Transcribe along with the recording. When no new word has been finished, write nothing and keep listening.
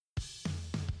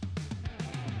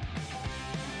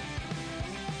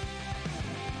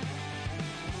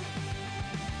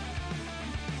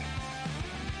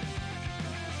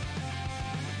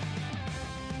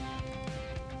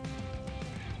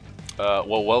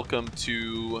Well, welcome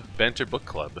to Banter Book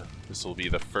Club. This will be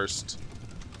the first,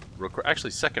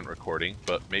 second recording,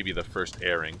 but maybe the first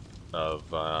airing of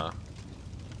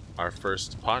our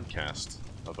first podcast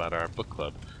about our book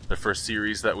club. The first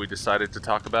series that we decided to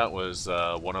talk about was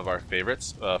one of our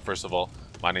favorites. First of all,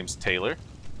 my name's Taylor.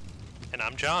 And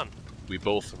I'm John. We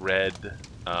both read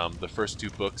the first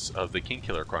two books of The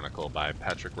Kingkiller Chronicle by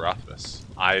Patrick Rothfuss.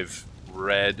 I've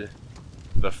read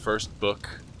the first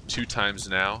book 2 times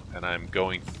now, and I'm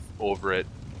going over it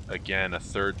again a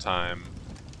third time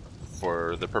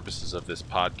for the purposes of this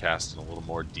podcast in a little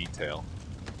more detail.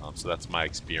 So that's my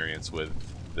experience with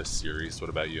this series. What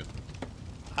about you?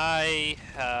 I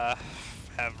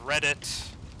have read it,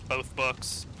 both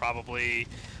books, probably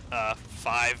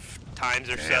 5 times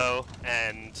or so,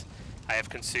 and I have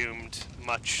consumed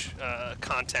much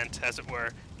content, as it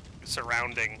were,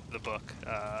 surrounding the book,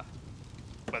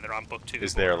 whether on book 2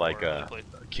 Is there or like a weekly.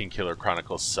 Kingkiller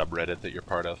Chronicles subreddit that you're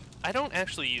part of? I don't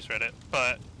actually use Reddit,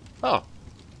 but Oh,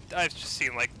 I've just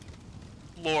seen like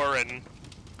lore and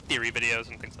theory videos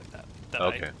and things like that.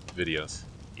 okay. Videos.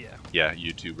 Yeah. Yeah,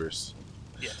 YouTubers.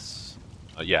 Yes.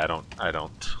 Yeah, I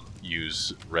don't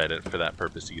use Reddit for that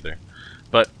purpose either.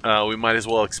 But we might as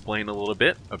well explain a little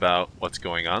bit about what's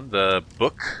going on. The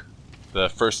book, the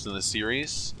first in the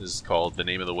series, is called The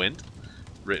Name of the Wind,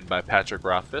 written by Patrick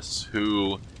Rothfuss,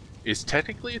 who is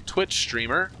technically a Twitch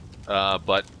streamer,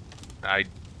 but I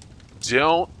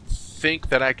don't think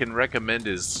that I can recommend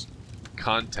his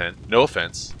content. No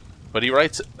offense, but he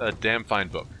writes a damn fine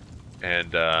book.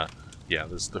 And yeah,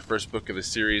 this is the first book of the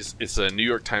series. It's a New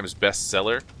York Times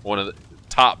bestseller,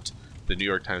 topped the New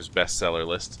York Times bestseller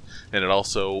list, and it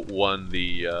also won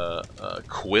the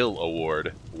Quill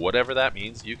Award. Whatever that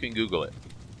means, you can Google it.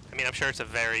 I mean, I'm sure it's a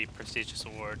very prestigious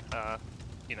award.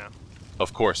 You know.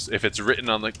 Of course, if it's written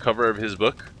on the cover of his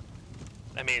book.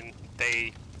 I mean,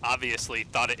 they obviously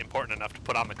thought it important enough to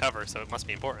put on the cover, so it must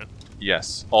be important.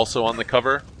 Yes. Also on the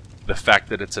cover, the fact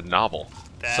that it's a novel.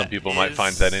 That Some people might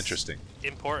find that interesting.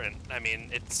 Important. I mean,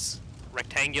 it's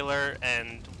rectangular,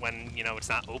 and when, it's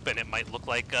not open, it might look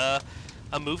like a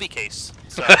movie case.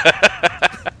 So.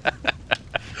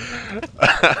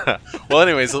 Well,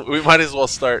 anyways, we might as well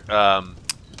start.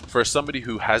 For somebody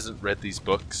who hasn't read these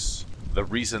books, the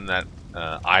reason that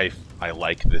I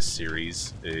like this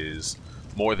series is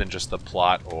more than just the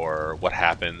plot or what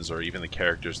happens or even the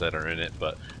characters that are in it,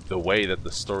 but the way that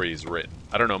the story is written.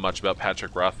 I don't know much about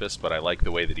Patrick Rothfuss, but I like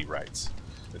the way that he writes.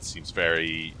 It seems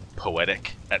very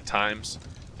poetic at times,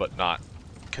 but not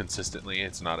consistently.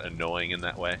 It's not annoying in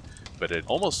that way, but it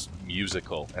almost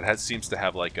musical. It seems to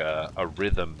have like a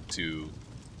rhythm to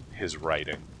his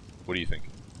writing. What do you think?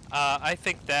 I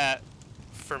think that,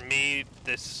 for me,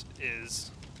 this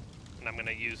is, and I'm going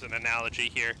to use an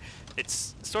analogy here,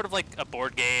 it's sort of like a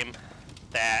board game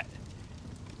that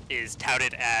is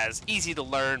touted as easy to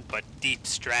learn but deep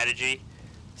strategy.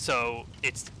 So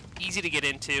it's easy to get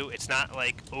into. It's not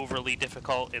like overly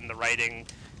difficult in the writing.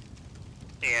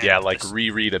 And yeah, like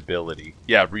rereadability.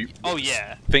 Yeah. Oh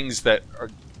yeah. Things that are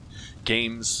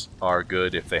games are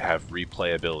good if they have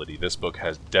replayability. This book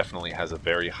definitely has a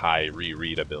very high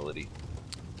rereadability.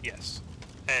 Yes,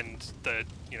 and the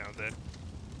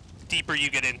deeper you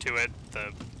get into it,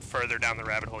 the further down the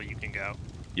rabbit hole you can go.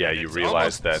 Yeah, and you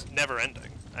realize that never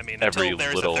ending. I mean, every until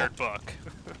there's little, a third book.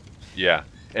 Yeah,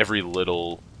 every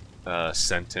little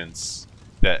sentence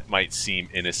that might seem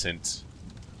innocent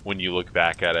when you look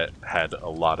back at it had a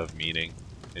lot of meaning,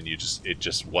 and it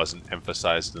just wasn't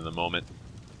emphasized in the moment.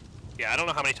 Yeah, I don't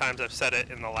know how many times I've said it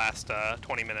in the last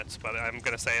 20 minutes, but I'm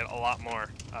going to say it a lot more.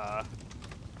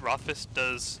 Rothfuss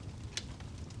does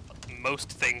most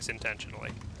things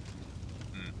intentionally.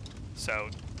 So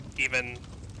even,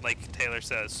 like Taylor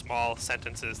says, small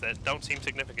sentences that don't seem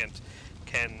significant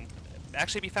can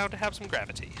actually be found to have some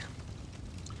gravity.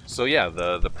 So yeah,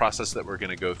 the process that we're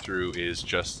going to go through is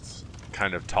just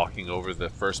kind of talking over the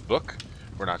first book.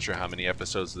 We're not sure how many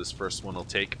episodes this first one will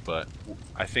take, but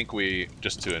I think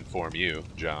just to inform you,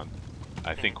 John,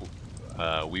 I think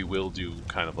we will do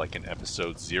kind of like an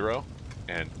episode 0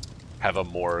 and have a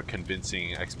more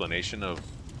convincing explanation of,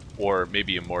 or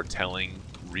maybe a more telling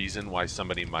reason why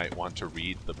somebody might want to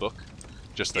read the book.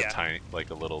 Just a tiny,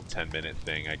 like a little 10-minute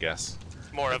thing, I guess.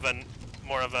 More of an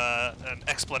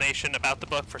explanation about the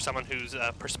book for someone who's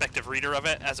a prospective reader of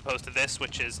it, as opposed to this,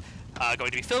 which is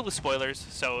going to be filled with spoilers.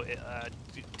 So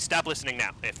stop listening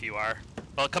now if you are.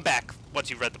 Well, come back once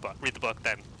you've read the book. Read the book,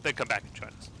 then come back and join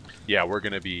us. Yeah, we're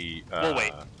going to be we'll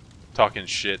wait. Talking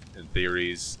shit and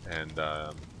theories and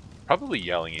probably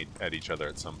yelling at each other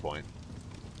at some point.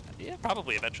 Yeah,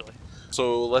 probably eventually.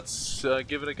 So let's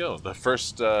give it a go. The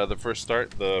first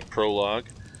start, the prologue.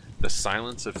 The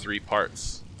Silence of Three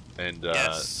Parts, and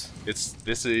Yes.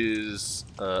 this is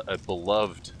a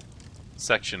beloved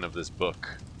section of this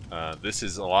book. This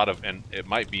is a lot of, and it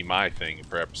might be my thing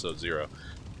for episode 0.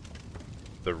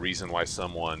 The reason why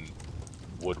someone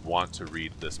would want to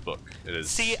read this book. It is.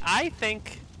 See, I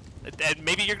think, and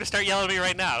maybe you're gonna start yelling at me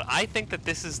right now. I think that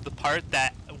this is the part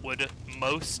that would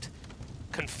most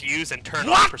confuse and turn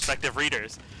off prospective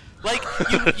readers. Like,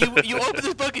 you open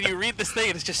this book and you read this thing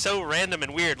and it's just so random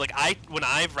and weird. Like, when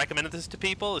I've recommended this to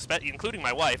people, including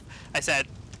my wife, I said,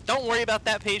 don't worry about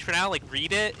that page for now. Like,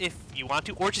 read it if you want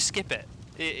to, or just skip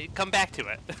it. Come back to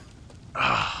it.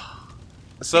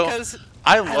 So Because,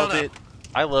 I don't love know. it.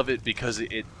 I love it because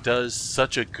it does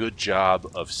such a good job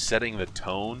of setting the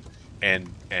tone and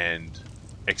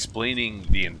explaining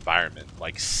the environment,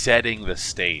 like setting the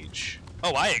stage.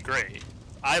 Oh, I agree.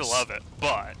 I love it,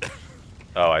 but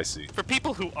Oh, I see. for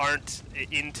people who aren't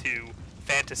into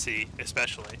fantasy,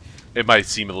 especially, It might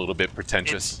seem a little bit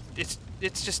pretentious. it's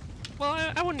just, well,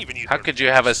 I wouldn't even use. How the word could you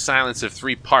have a silence of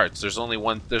 3 parts? There's only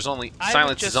one. There's only I would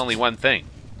silence is just- only one thing.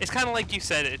 It's kind of like you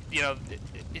said.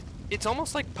 It's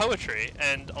almost like poetry,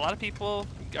 and a lot of people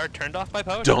are turned off by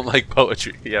poetry. Don't like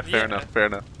poetry. Yeah, fair Yeah. enough. Fair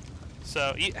enough.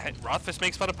 So Rothfuss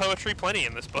makes fun of poetry plenty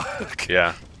in this book.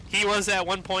 Yeah. He was at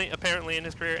one point apparently in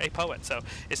his career a poet, so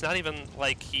it's not even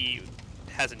like he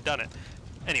hasn't done it.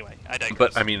 Anyway, I digress.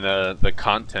 But I mean, the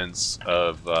contents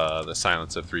of the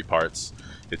Silence of 3 Parts.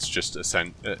 It's just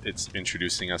it's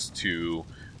introducing us to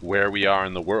where we are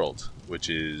in the world, which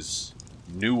is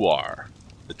Nuar,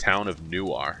 the town of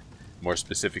Nuar. More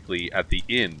specifically, at the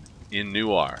inn in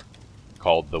Nuar,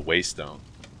 called the Waystone,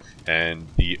 and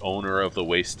the owner of the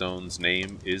Waystone's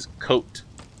name is Coat,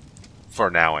 for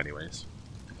now, anyways.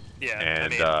 yeah,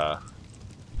 And I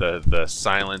mean, the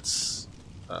silence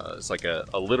is like a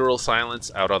literal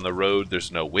silence out on the road.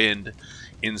 There's no wind.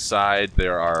 Inside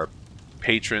there are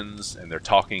patrons and they're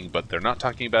talking, but they're not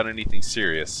talking about anything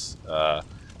serious.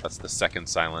 That's the second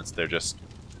silence. They're just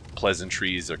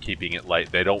pleasantries. They're keeping it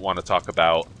light. They don't want to talk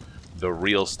about the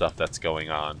real stuff that's going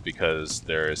on because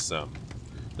there's some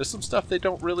stuff they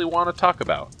don't really want to talk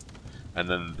about. And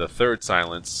then the third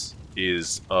silence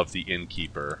is of the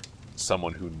innkeeper,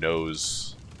 someone who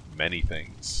knows many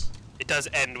things. it does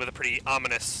end with a pretty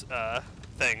ominous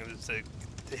thing.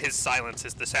 His silence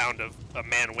is the sound of a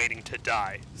man waiting to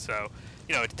die. So,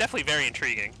 it's definitely very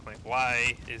intriguing. Like,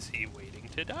 why is he waiting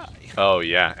to die? Oh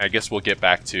yeah, I guess we'll get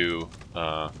back to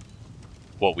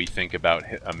what we think about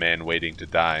a man waiting to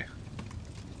die.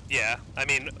 Yeah, I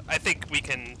mean, I think we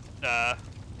can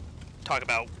talk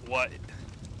about what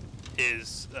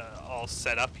is all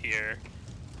set up here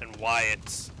and why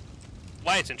it's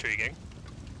intriguing,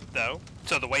 though.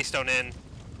 So the Waystone Inn,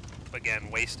 again,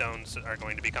 Waystones are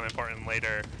going to become important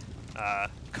later.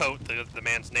 Coat, the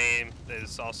man's name,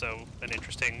 is also an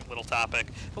interesting little topic.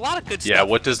 A lot of good stuff. Yeah,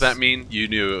 what in does this. that mean? You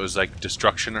knew it was like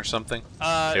destruction or something?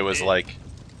 It was It- like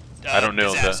I don't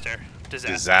know, Disaster.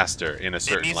 disaster in a It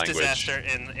certain means language. disaster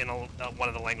in one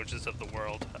of the languages of the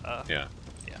world. Yeah.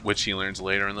 Yeah. Which he learns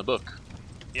later in the book.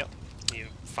 Yep. You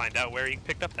find out where he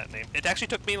picked up that name. It actually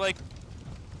took me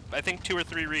I think 2 or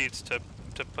 3 reads to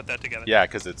put that together. Yeah,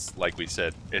 because it's like we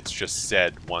said, it's just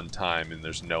said one time and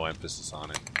there's no emphasis on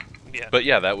it. Yeah. But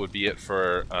yeah, that would be it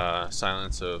for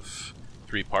Silence of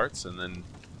 3 Parts, and then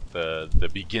the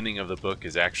beginning of the book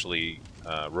is actually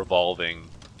revolving,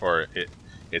 or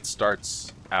it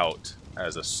starts out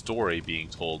as a story being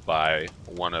told by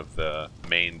one of the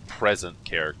main present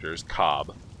characters,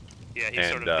 Cobb. Yeah, he's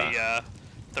sort of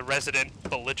the resident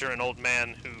belligerent old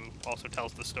man who also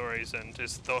tells the stories and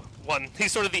is the one.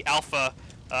 He's sort of the alpha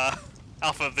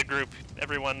of the group.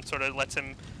 Everyone sort of lets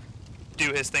him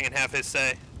do his thing and have his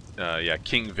say. Yeah,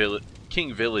 King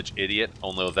Village idiot.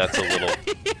 Although that's a little,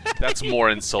 that's more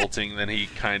insulting than he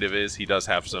kind of is. He does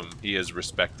have some. He is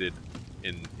respected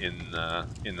in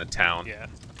the town. Yeah,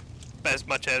 as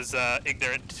much as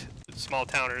ignorant small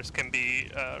towners can be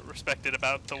respected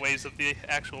about the ways of the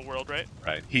actual world, right?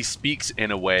 Right. He speaks in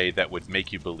a way that would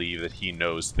make you believe that he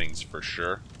knows things for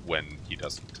sure when he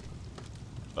doesn't.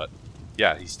 But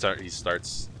yeah, he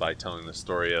starts by telling the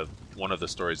story of one of the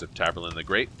stories of Taborlin the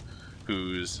Great,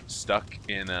 who's stuck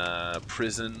in a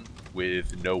prison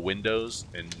with no windows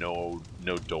and no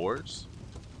doors.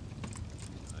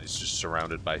 He's just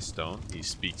surrounded by stone. He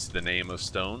speaks the name of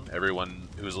stone. Everyone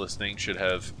who's listening should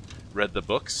have read the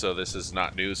books, so this is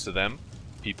not news to them.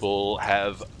 People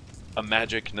have a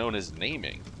magic known as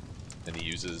naming, and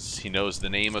he knows the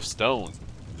name of stone.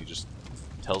 And he just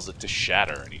tells it to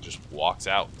shatter, and he just walks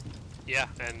out. Yeah,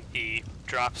 and he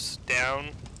drops down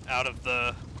out of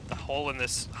the hole in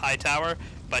this high tower,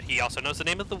 but he also knows the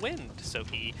name of the wind, so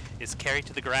he is carried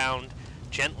to the ground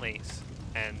gently.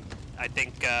 And I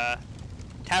think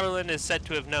Tamerlane is said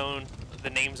to have known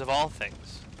the names of all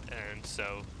things, and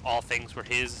so all things were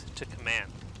his to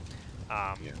command,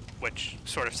 which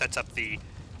sort of sets up the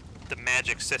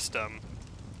magic system.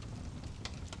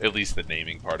 At least the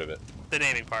naming part of it. The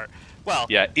naming part. Well,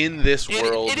 yeah, in this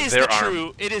world, it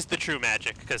is the true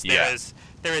magic, because there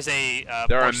is a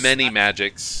there are many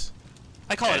magics.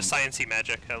 I call it a sciencey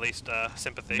magic, at least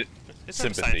sympathy. It's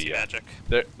sympathy, not a magic.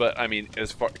 But I mean,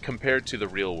 as far compared to the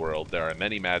real world, there are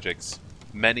many magics.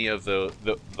 Many of the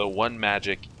one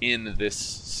magic in this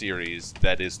series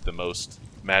that is the most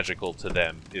magical to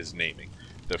them is naming.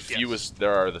 There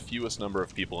are the fewest number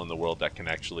of people in the world that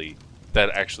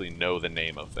actually know the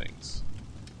name of things.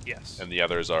 Yes. And the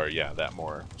others are that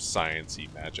more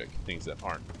sciencey magic, things that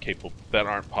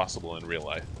aren't possible in real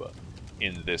life, but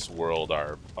in this world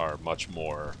are much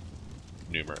more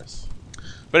numerous.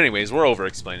 But anyways, we're over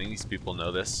explaining. These people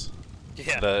know this.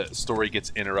 Yeah. The story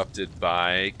gets interrupted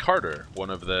by Carter, one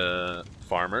of the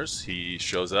farmers. He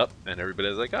shows up, and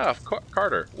everybody's like,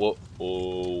 Carter. Well,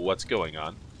 what's going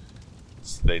on?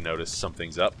 So they notice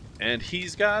something's up, and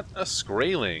he's got a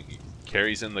Skraeling. He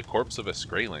carries in the corpse of a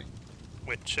Skraeling.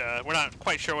 Which we're not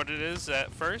quite sure what it is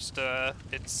at first.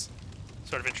 It's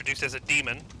sort of introduced as a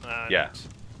demon.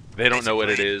 They don't know what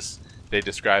it is. They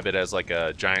describe it as like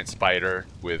a giant spider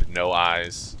with no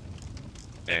eyes.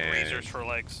 And razors for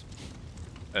legs.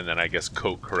 And then I guess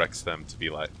Coat corrects them to be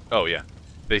like, oh yeah.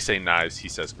 They say knives, he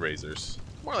says razors.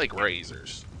 More like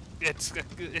razors. It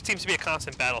seems to be a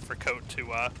constant battle for Coat to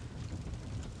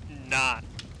not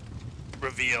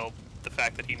reveal the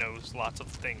fact that he knows lots of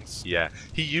things. Yeah,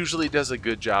 he usually does a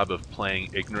good job of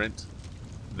playing ignorant,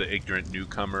 the ignorant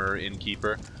newcomer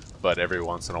innkeeper, but every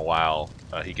once in a while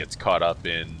he gets caught up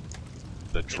in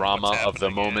the drama of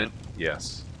the moment.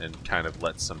 Yes, and kind of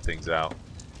lets some things out.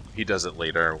 He does it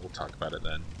later. We'll talk about it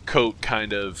then. Coat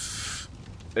kind of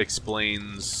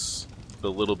explains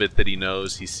the little bit that he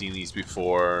knows. He's seen these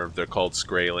before. They're called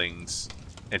Skraelings.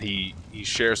 And he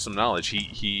shares some knowledge.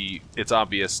 It's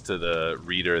obvious to the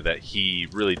reader that he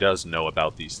really does know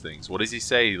about these things. What does he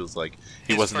say? He was like,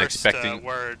 he wasn't expecting. His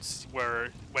words were,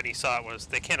 when he saw it, was,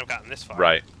 they can't have gotten this far.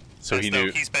 Right. So he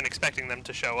knew. He's been expecting them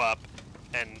to show up,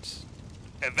 and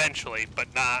eventually,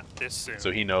 but not this soon.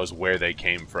 So he knows where they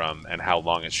came from and how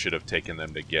long it should have taken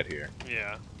them to get here.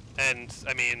 Yeah. And,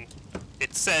 I mean,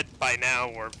 it's said by now,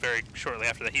 or very shortly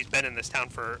after that, he's been in this town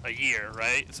for a year,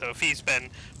 right? So if he's been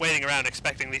waiting around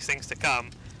expecting these things to come,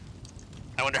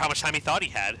 I wonder how much time he thought he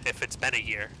had if it's been a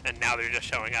year, and now they're just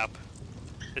showing up.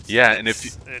 It's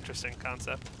an interesting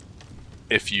concept.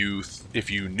 If you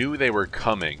knew they were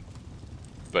coming,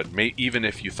 but even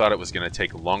if you thought it was going to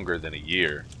take longer than a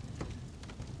year,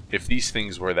 if these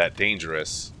things were that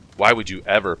dangerous, why would you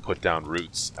ever put down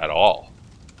roots at all?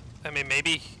 I mean,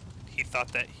 maybe he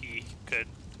thought that he could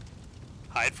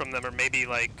hide from them, or maybe,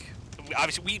 like,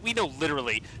 obviously we know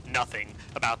literally nothing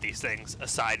about these things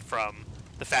aside from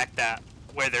the fact that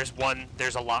where there's one,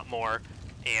 there's a lot more,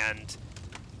 and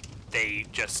they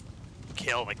just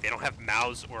kill. Like, they don't have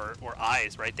mouths or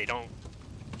eyes, right? They don't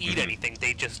eat anything.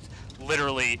 They just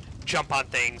literally jump on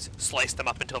things, slice them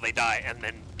up until they die, and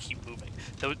then keep moving.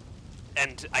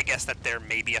 And I guess that there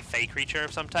may be a fey creature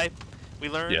of some type, we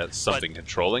learned. Yeah, something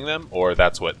controlling them, or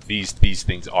that's what these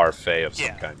things are, fey of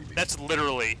some kind. That's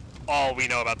literally all we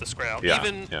know about the Skraeling.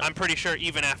 Yeah, I'm pretty sure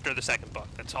even after the second book,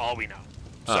 that's all we know.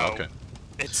 So okay.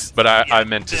 But I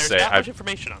meant to say, there's that much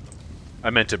information on them. I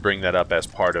meant to bring that up as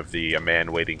part of the A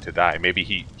Man Waiting to Die. Maybe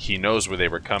he knows where they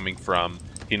were coming from.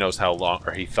 He knows how long,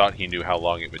 or he thought he knew how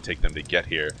long it would take them to get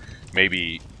here.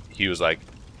 Maybe he was like,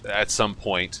 at some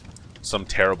point, some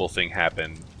terrible thing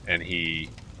happened, and he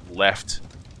left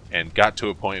and got to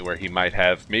a point where he might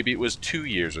have, maybe it was 2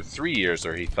 years or 3 years,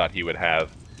 or he thought he would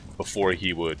have before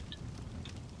he would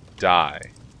die,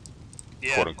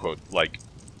 quote unquote. Like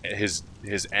his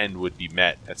end would be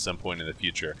met at some point in the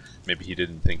future. Maybe he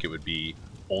didn't think it would be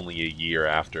only a year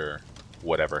after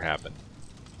whatever happened.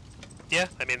 Yeah,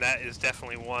 I mean, that is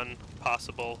definitely one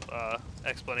possible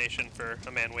explanation for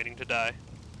A Man Waiting to Die.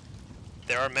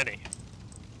 There are many.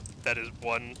 That is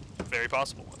one very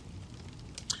possible one.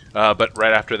 But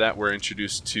right after that, we're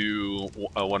introduced to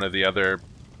one of the other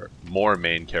more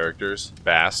main characters,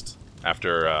 Bast,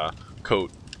 after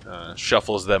Coat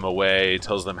shuffles them away,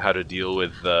 tells them how to deal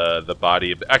with the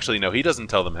body. Actually, no, he doesn't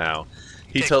tell them how.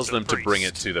 He tells them to bring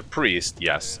it to the priest,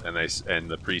 yes, yeah.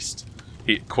 And the priest,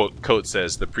 Coat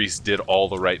says, the priest did all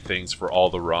the right things for all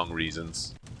the wrong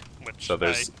reasons. Which so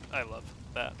I love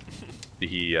that.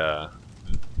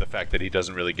 The fact that he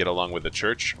doesn't really get along with the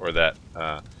church, or that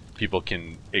people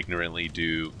can ignorantly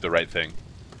do the right thing.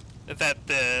 That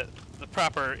the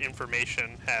proper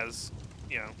information has,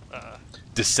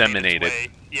 Disseminated.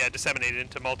 disseminated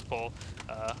into multiple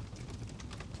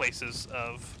places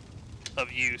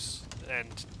of use,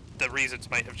 and the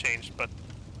reasons might have changed, but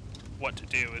what to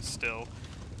do is still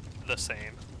the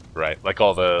same. Right, like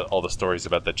all the stories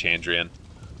about the Chandrian.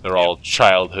 They're all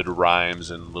childhood rhymes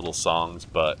and little songs,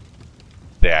 but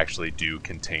they actually do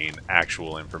contain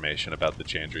actual information about the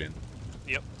Chandrian.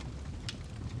 Yep.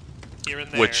 Here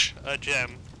and there, Which, a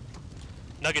gem.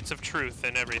 Nuggets of truth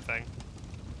in everything.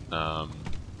 Man,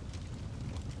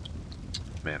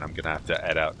 I'm gonna have to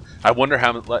add out. I wonder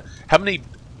how many.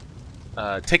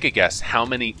 Take a guess. How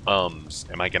many ums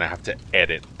am I gonna have to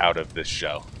edit out of this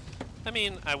show? I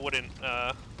mean, I wouldn't.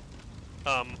 I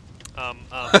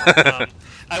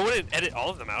wouldn't edit all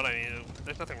of them out. I mean,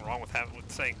 there's nothing wrong with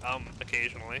saying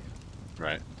occasionally.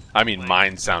 Right. I mean,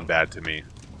 mine sound bad to me.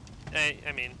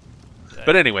 I mean.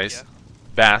 But anyways,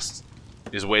 Bast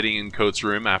is waiting in Coate's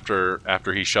room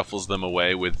after he shuffles them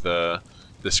away with the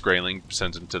Skraeling,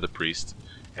 sends them to the priest,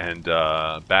 and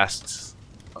Bast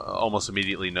almost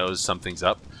immediately knows something's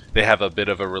up. They have a bit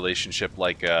of a relationship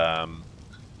like a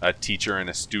teacher and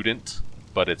a student,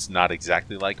 but it's not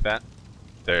exactly like that.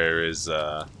 There is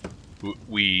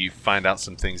we find out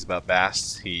some things about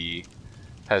Bast. He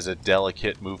has a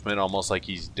delicate movement, almost like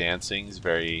he's dancing. He's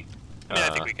very I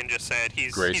think we can just say it.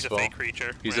 He's a Fae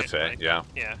creature. He's right? a Fae, yeah.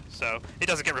 Yeah, so it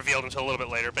doesn't get revealed until a little bit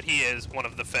later, but he is one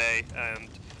of the Fae, and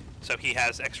so he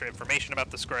has extra information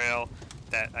about the Skrael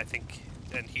that I think,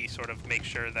 and he sort of makes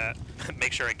sure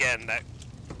again that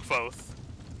Kvothe,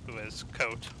 who is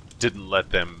Coate, didn't let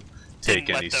them take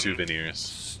any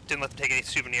souvenirs. Didn't let them take any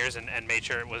souvenirs and made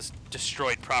sure it was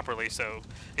destroyed properly, so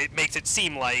it makes it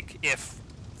seem like if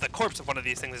the corpse of one of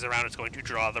these things is around, it's going to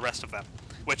draw the rest of them.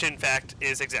 Which, in fact,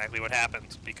 is exactly what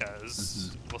happens,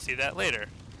 because we'll see that later.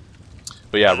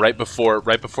 But yeah, right before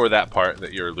that part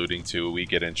that you're alluding to, we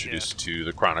get introduced to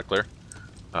the Chronicler,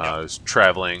 who's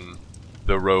traveling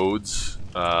the roads,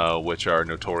 which are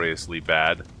notoriously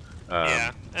bad.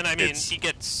 And I mean, he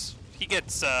gets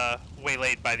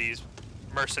waylaid by these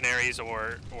mercenaries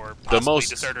or possibly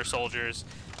deserter soldiers.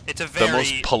 It's the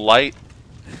most polite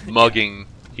mugging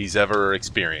he's ever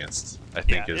experienced, I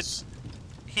think, is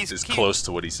close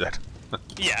to what he said.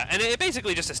 Yeah, and it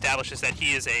basically just establishes that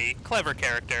he is a clever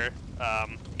character.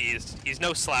 He's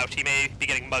no slouch. He may be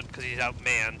getting mugged because he's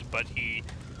outmanned, but he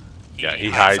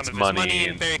hides some of money, his money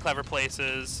in very clever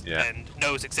places and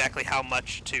knows exactly how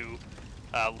much to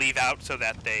leave out so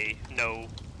that they know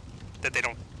that they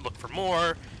don't look for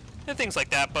more and things like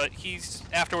that. But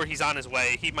afterward he's on his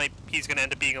way. He's going to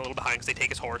end up being a little behind because they take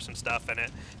his horse and stuff, and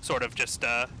it sort of just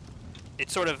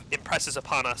impresses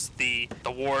upon us the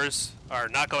wars are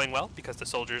not going well because the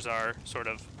soldiers are sort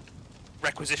of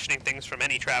requisitioning things from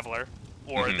any traveler,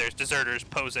 or there's deserters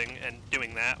posing and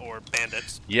doing that, or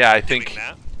bandits. Yeah, I think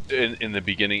in the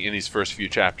beginning, in these first few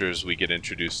chapters, we get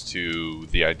introduced to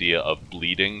the idea of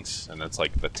bleedings, and that's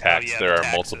like the tax. There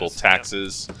are multiple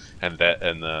taxes, and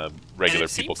the regular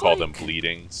people call them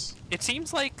bleedings. It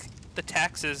seems like the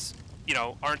taxes,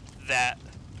 aren't that.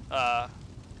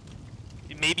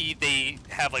 Maybe they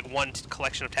have like one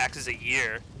collection of taxes a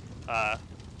year,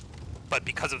 but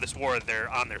because of this war, they're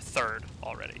on their third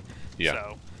already. Yeah.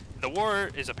 So the war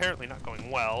is apparently not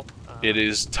going well. It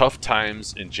is tough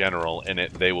times in general, and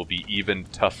they will be even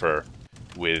tougher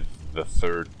with the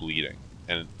third bleeding.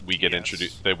 And we get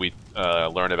introduced. That we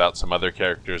learn about some other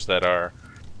characters that are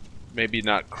maybe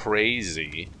not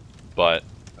crazy, but.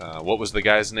 What was the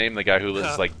guy's name? The guy who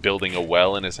was like building a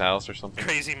well in his house or something?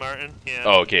 Crazy Martin, yeah.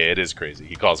 Oh, okay, it is Crazy.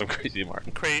 He calls him Crazy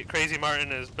Martin. Crazy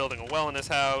Martin is building a well in his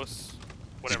house.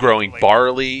 He's growing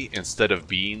barley instead of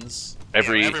beans.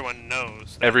 Everyone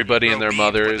knows. Everybody and their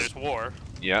mothers. There's war.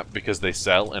 Yeah, because they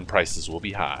sell and prices will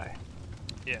be high.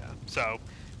 Yeah, so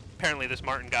apparently this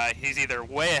Martin guy, he's either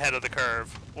way ahead of the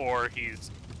curve or he's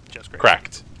just crazy.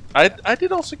 Cracked. I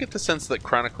did also get the sense that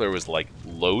Chronicler was like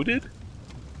loaded.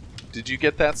 Did you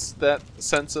get that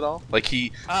sense at all? Like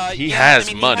he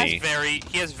has money.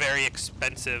 He has very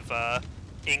expensive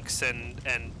inks and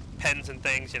pens and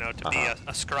things. To be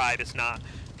a scribe is not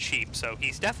cheap. So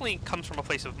he's definitely comes from a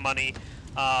place of money.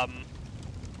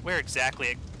 Where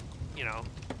exactly?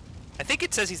 I think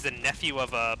it says he's the nephew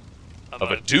of a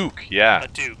duke. Yeah. A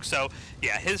duke. So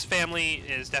yeah, his family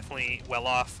is definitely well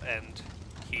off, and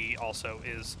he also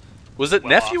is. Was it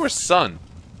nephew or son?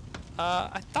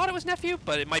 I thought it was nephew,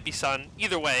 but it might be son.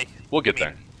 Either way, we'll get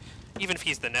there. Even if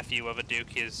he's the nephew of a duke,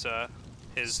 his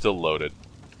still loaded.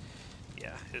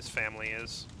 Yeah, his family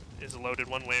is is loaded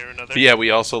one way or another. But yeah, we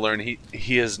also learn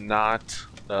he is not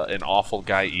an awful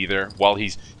guy either. While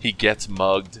he gets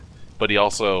mugged, but he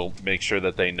also makes sure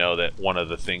that they know that one of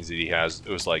the things that he has, it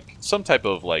was like some type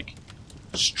of like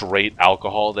straight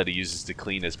alcohol that he uses to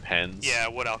clean his pens. Yeah,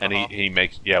 wood alcohol. And he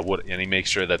makes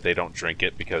sure that they don't drink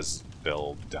it because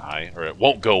they'll die or it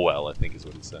won't go well, I think is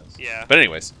what he says. Yeah. But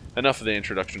anyways, enough of the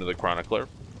introduction to the chronicler.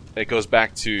 It goes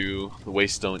back to the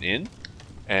Waystone Inn,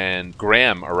 and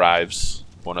Graham arrives,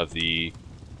 one of the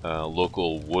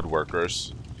local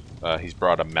woodworkers. He's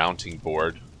brought a mounting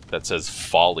board that says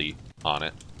Folly on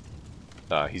it.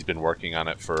 He's been working on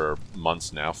it for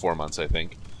months now, 4 months I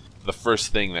think. The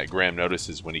first thing that Graham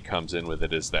notices when he comes in with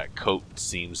it is that Coat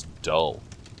seems dull.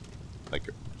 Like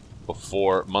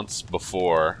months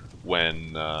before,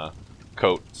 when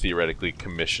Coat theoretically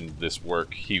commissioned this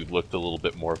work, he looked a little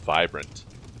bit more vibrant.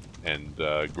 And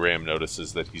Graham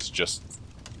notices that he's just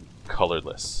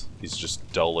colorless. He's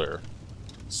just duller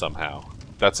somehow.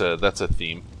 That's a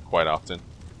theme quite often.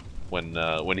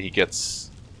 When he gets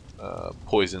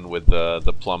poisoned with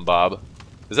the plum bob.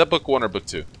 Is that book 1 or book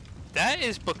 2? That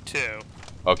is book 2.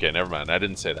 Okay, never mind. I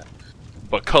didn't say that.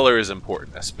 But color is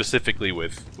important, specifically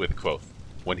with Quoth.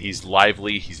 When he's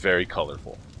lively, he's very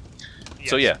colorful. Yes.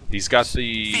 So yeah, he's got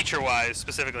the feature-wise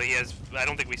specifically, he has. I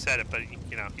don't think we said it, but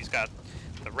he's got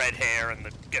the red hair and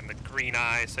the green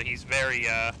eyes. So he's very.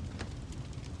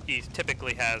 He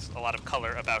typically has a lot of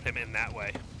color about him in that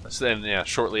way. So then, yeah,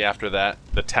 shortly after that,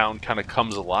 the town kind of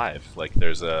comes alive. Like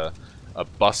there's a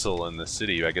bustle in the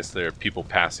city. I guess there are people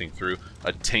passing through.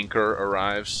 A tinker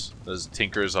arrives. Those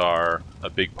tinkers are a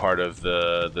big part of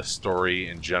the story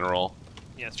in general.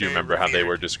 Yes, do you remember how they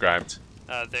were described?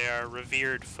 They are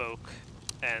revered folk,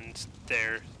 and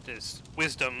there is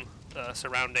wisdom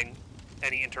surrounding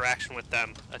any interaction with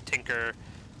them. A tinker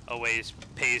always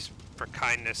pays for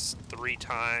kindness 3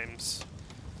 times.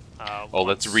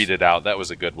 Let's read it out. That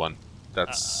was a good one.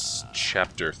 That's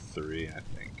chapter 3, I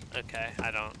think. Okay,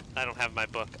 I don't have my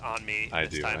book on me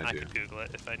this time. I could Google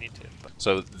it if I need to. But.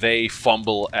 So they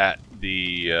fumble at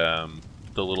the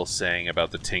little saying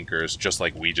about the tinkers, just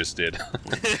like we just did.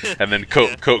 And then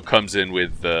Coat comes in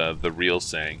with the real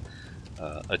saying.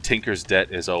 A tinker's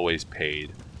debt is always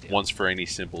paid. Yeah. Once for any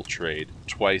simple trade.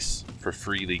 Twice for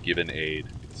freely given aid.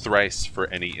 Thrice for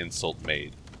any insult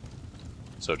made.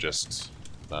 So just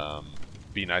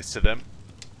be nice to them,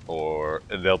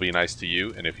 and they'll be nice to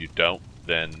you, and if you don't,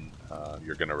 then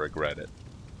you're going to regret it.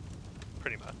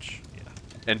 Pretty much, yeah.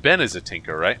 And Ben is a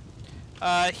tinker, right?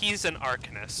 He's an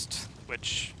arcanist,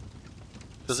 which...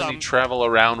 Doesn't he travel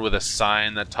around with a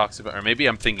sign that talks about... Or maybe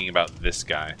I'm thinking about this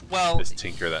guy. Well, this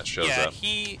tinker that shows up.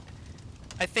 Yeah,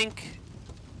 I think...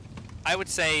 I would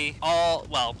say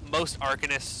most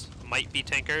arcanists might be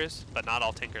tinkers, but not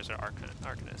all tinkers are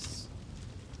arcanists.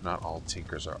 Not all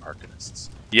tinkers are arcanists.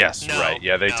 Yes, no, right.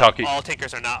 Yeah, all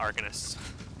tinkers are not arcanists.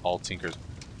 All tinkers...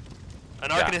 An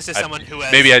arcanist is someone who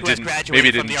has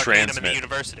graduated from the Arcanum in the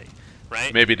university,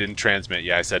 right? Maybe it didn't transmit.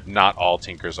 Yeah, I said not all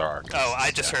tinkers are arcanists. Oh,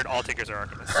 I just heard all tinkers are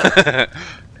arcanists.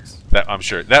 That I'm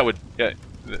sure. That would... Yeah,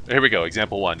 here we go.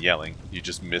 Example 1, yelling. You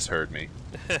just misheard me.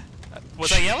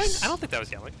 Was I yelling? I don't think that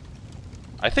was yelling.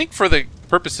 I think for the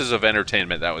purposes of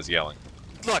entertainment, that was yelling.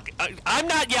 Look, I'm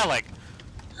not yelling.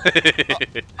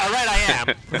 All right, I am.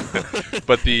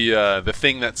 But the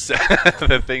thing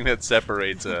that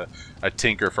separates a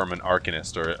tinker from an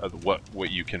arcanist, or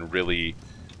what you can really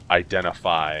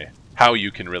identify, how you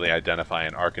can really identify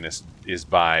an arcanist, is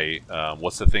by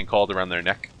what's the thing called around their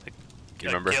neck? You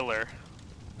remember? A giller.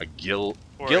 A giller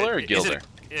or gilder?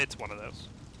 It's one of those.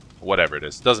 Whatever it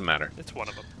is, doesn't matter. It's one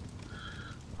of them.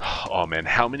 Oh man,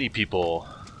 how many people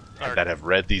that have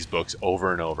read these books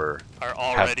over and over are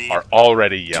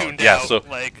already yelling? Yeah, out, so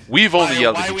we've only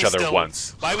yelled at each other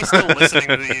once. Why are we still listening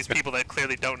to these people that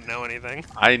clearly don't know anything?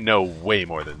 I know way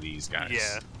more than these guys.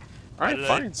 Yeah. All right,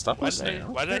 fine. Stop listening.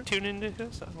 Why did I tune into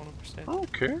this? I don't understand. I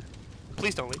don't care.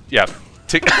 Please don't leave. Yeah.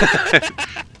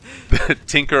 The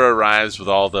tinker arrives with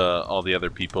all the other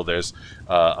people. There's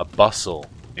a bustle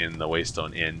in the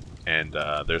Waystone Inn, and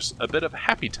there's a bit of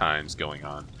happy times going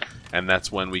on. And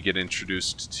that's when we get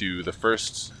introduced to the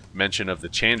first mention of the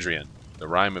Chandrian, the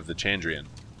rhyme of the Chandrian.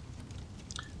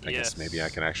 I guess maybe I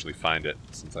can actually find it,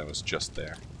 since I was just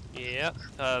there. Yeah,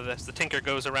 as the tinker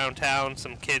goes around town,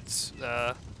 some kids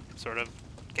sort of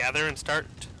gather and start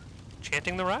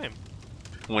chanting the rhyme.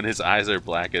 When his eyes are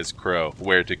black as crow,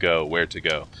 where to go, where to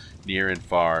go? Near and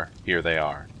far, here they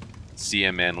are. See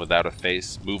a man without a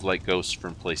face, move like ghosts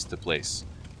from place to place.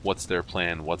 What's their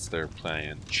plan? What's their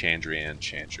plan? Chandrian,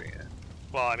 Chandrian.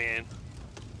 Well, I mean,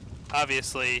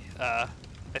 obviously, I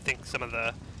think some of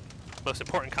the most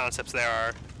important concepts there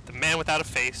are the man without a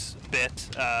face bit,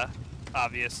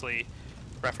 obviously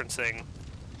referencing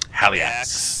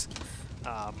Haliax.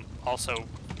 Also,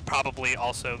 probably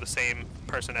also the same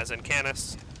person as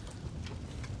Incanus.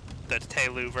 The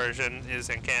Telu version is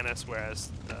Incanus,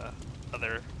 whereas the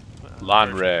other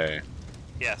Lanre.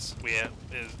 Yes,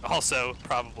 is also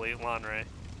probably Lanre,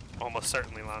 almost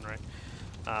certainly Lanre.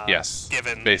 Yes,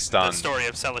 given based the on story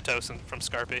of Celatos and from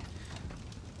Scarpi.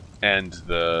 and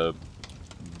the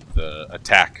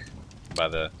attack by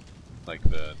the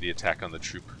attack on the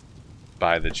troop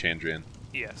by the Chandrian.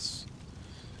 Yes.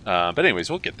 But anyways,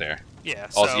 we'll get there. Yeah.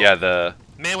 Also, So yeah, the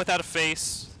man without a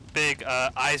face, big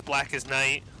eyes black as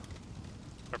night,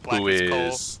 or black who as coal,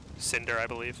 is Cinder, I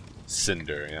believe.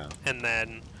 Cinder, yeah. And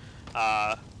then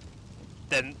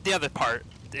the other part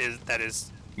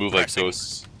is Move like pressing-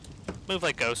 ghosts. Move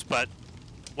like ghosts, but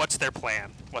what's their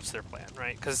plan? What's their plan,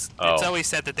 right? Because it's Oh. always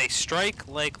said that they strike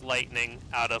like lightning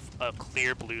out of a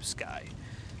clear blue sky.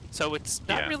 So it's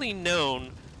not Yeah. really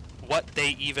known what they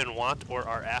even want or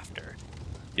are after.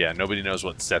 Yeah, nobody knows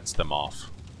what sets them off,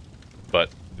 but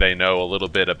they know a little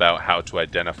bit about how to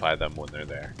identify them when they're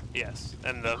there. Yes,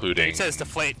 and Including- it says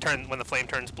when the flame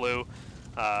turns blue,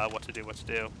 what to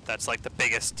do. That's like the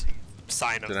biggest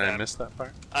sign of Did them. I miss that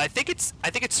part? I think it's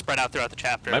spread out throughout the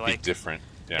chapter. Might be like, different.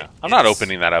 Yeah, it- I'm not it's-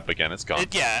 opening that up again. It's gone.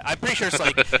 Yeah, I'm pretty sure it's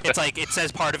like it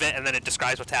says part of it, and then it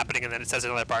describes what's happening, and then it says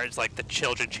another part. It's like the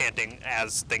children chanting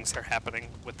as things are happening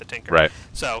with the Tinker. Right.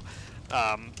 So,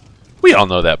 We all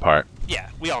know that part. yeah,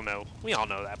 we all know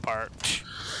that part.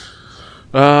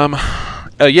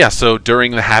 Yeah. So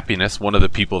during the happiness, one of the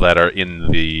people that are in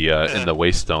the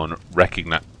Waystone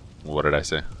recognize. What did I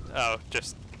say? Oh,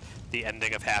 just the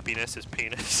ending of happiness is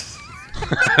penis.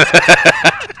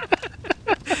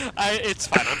 It's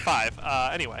fine on 5.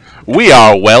 Anyway. We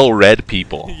are well-read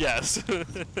people. Yes.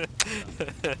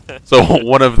 So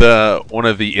one of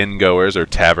the inn-goers or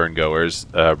tavern-goers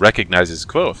recognizes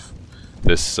Quoth,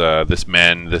 this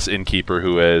man, this innkeeper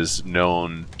who is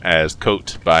known as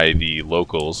Coat by the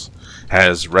locals,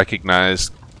 has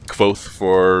recognized Quoth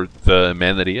for the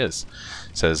man that he is.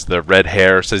 Says the red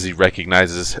hair, says he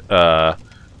recognizes,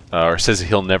 or says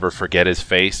he'll never forget his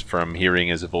face from hearing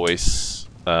his voice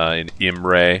in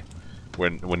Imre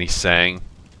when he sang,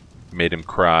 made him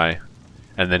cry.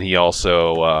 And then he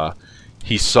also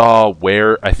he saw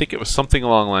where, I think it was something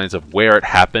along the lines of where it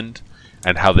happened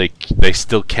and how they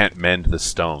still can't mend the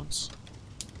stones.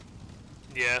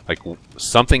 Yeah. Like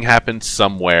something happened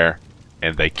somewhere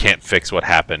and they can't fix what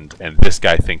happened, and this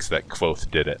guy thinks that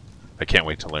Quoth did it. I can't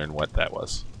wait to learn what that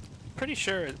was. Pretty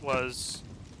sure it was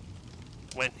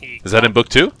when he. Is that in book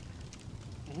 2?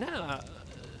 No.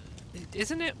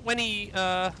 Isn't it when he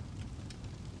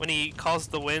calls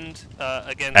the wind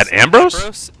against At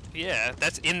Ambrose? Yeah,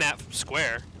 that's in that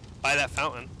square by that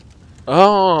fountain.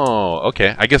 Oh,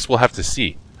 okay. I guess we'll have to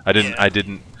see. I don't thought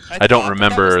that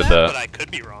remember was that, the but I could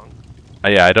be wrong.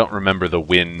 yeah, I don't remember the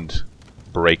wind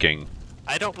breaking.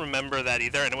 I don't remember that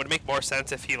either, and it would make more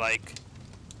sense if he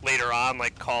later on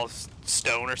calls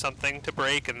stone or something to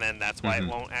break, and then that's why it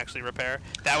won't actually repair.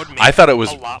 That would make I thought it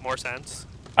was a lot more sense.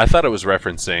 I thought it was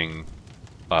referencing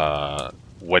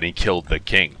when he killed the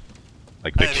king,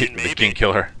 like the I mean, the maybe. king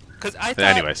killer. Because I thought,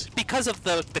 Anyways. because of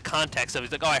the context of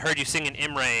it, like, oh, I heard you sing in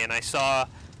Imre, and I saw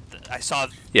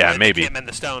Yeah, they maybe. can't mend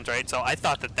the stones, right? So I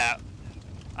thought that.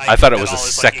 I thought it that was a all is,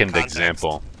 in second context.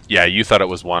 example. Yeah, you thought it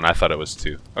was 1. I thought it was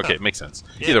 2. Okay, Huh. it makes sense.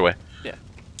 Yeah. Either way. Yeah,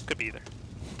 could be either,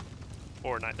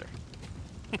 or neither.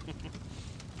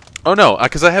 Oh no,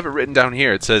 because I have it written down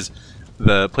here. It says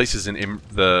the places in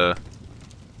the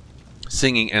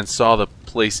singing and saw the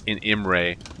place in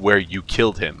Imre where you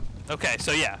killed him. Okay,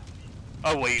 so yeah.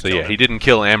 Oh wait. So yeah, he didn't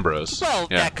kill Ambrose. Well,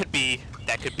 yeah. that could be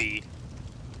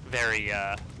very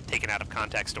taken out of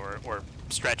context or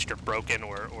stretched or broken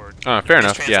or Fair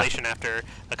enough, yeah. mistranslation after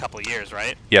a couple of years,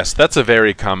 right? Yes, that's a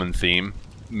very common theme.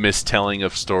 Mistelling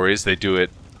of stories. They do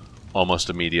it almost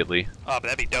immediately. Oh, but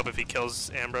that'd be dope if he kills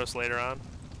Ambrose later on.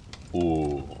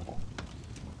 Ooh.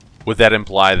 Would that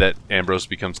imply that Ambrose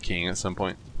becomes king at some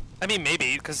point? I mean,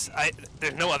 maybe because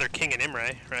there's no other king in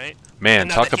Imre, right? Man, And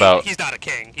not talk that about he's not a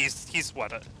king. He's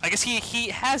what? I guess he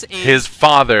has a his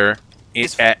father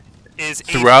His- at is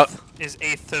throughout- is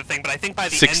eighth to the thing, but I think by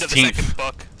the end of the 16th. second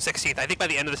book, 16th. I think by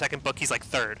the end of the second book, he's like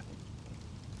 3rd.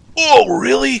 Oh,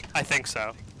 really? I think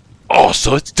so. Oh,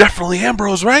 so it's definitely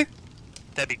Ambrose, right?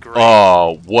 That'd be great.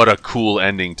 Oh, what a cool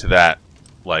ending to that,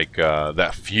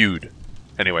 that feud.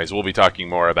 Anyways, we'll be talking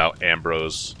more about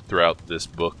Ambrose throughout this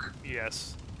book.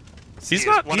 Yes. He's He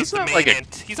not- is one he's of the not main like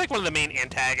a- he's like one of the main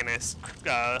antagonists.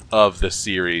 Of the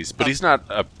series, but he's not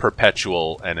a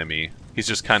perpetual enemy. He's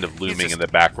just kind of looming just- in the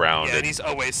background. Yeah, and he's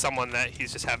always someone that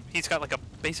he's got like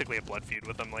basically a blood feud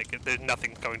with him. Like there's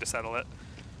nothing going to settle it.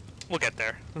 We'll get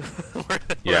there. we're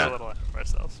Yeah. a little ahead of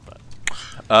ourselves, but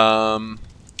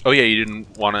Oh yeah, you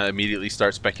didn't want to immediately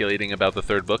start speculating about the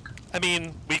third book? I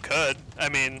mean, we could. I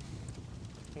mean,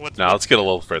 No, let's get a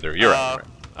little further. You're right.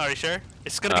 Are you sure?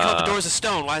 It's gonna be called the Doors of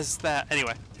Stone. Why is that?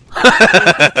 Anyway.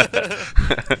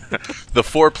 The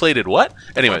four-plated what?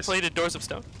 Anyways. Four-plated Doors of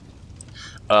Stone.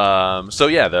 So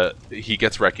yeah, he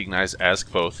gets recognized as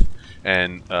Kvothe,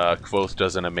 and Kvothe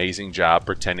does an amazing job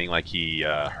pretending like he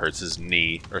hurts his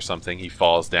knee or something. He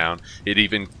falls down. It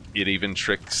even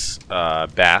tricks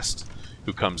Bast,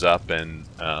 who comes up and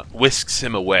whisks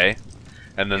him away,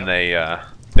 and then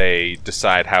they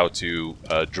decide how to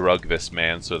drug this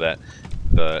man so that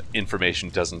the information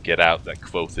doesn't get out that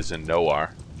Kvothe is in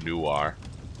Noir.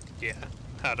 Yeah.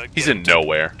 How to? He's get in him to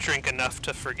nowhere. Drink enough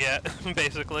to forget,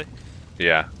 basically.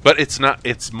 Yeah, but it's not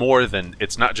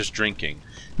just drinking.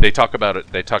 They talk about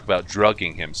it. They talk about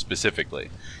drugging him specifically.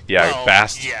 Yeah, Well,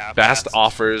 Bast Bast.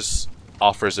 offers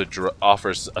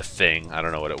a thing. I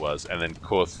don't know what it was, and then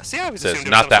Kvothe See, I always says, assumed it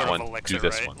was "Not some that sort of one. elixir, Do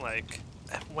this right? one." Like,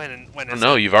 when is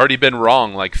No, it? you've already been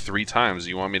wrong like 3 times.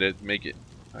 You want me to make it?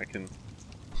 I can.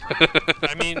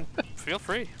 I mean, feel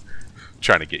free.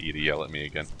 Trying to get you to yell at me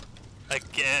again.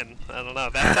 Again, I don't know.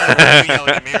 That's you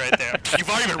yelling at me right there. You've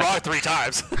already been wrong 3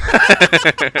 times.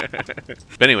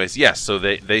 But anyways, yes. So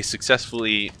they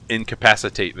successfully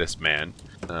incapacitate this man,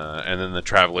 and then the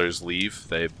travelers leave.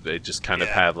 They just kind of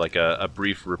Yeah. have like a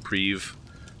brief reprieve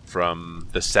from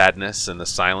the sadness and the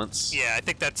silence. Yeah, I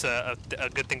think that's a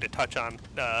good thing to touch on.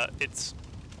 It's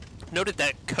noted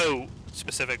that Ko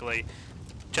specifically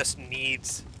just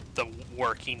needs the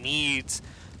work. He needs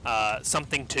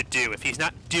something to do. If he's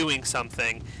not doing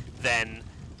something, then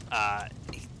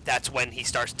that's when he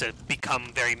starts to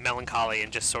become very melancholy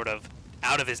and just sort of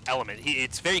out of his element.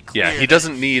 It's very clear. Yeah, he that-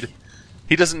 doesn't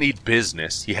need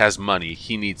business. He has money.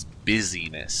 He needs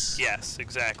busyness. Yes,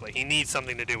 exactly. He needs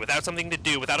something to do. Without something to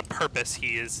do, without a purpose,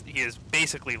 he is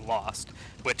basically lost.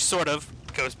 Which sort of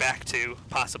goes back to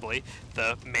possibly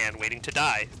the man waiting to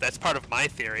die. That's part of my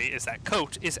theory. Is that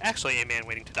Kote is actually a man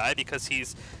waiting to die because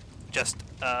he's just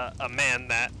a man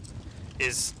that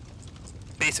is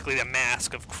basically the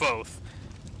mask of Kvothe.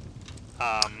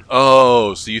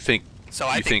 Oh, so you think So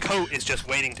I You think think- Kote is just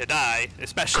waiting to die,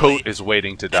 especially. Kote is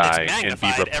waiting to and die it's and be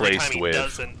magnified every time replaced he with?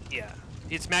 doesn't. Yeah,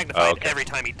 it's magnified okay. every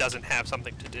time he doesn't have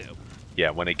something to do. Yeah,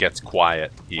 when it gets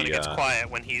quiet, When it gets quiet,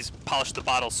 when he's polished the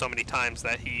bottle so many times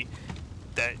that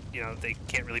they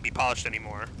can't really be polished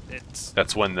anymore. It's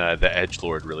That's when the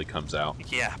edgelord really comes out.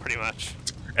 yeah, pretty much.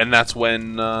 And that's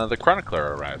when the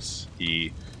chronicler arrives.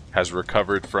 He has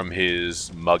recovered from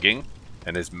his mugging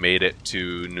and has made it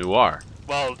to Noir.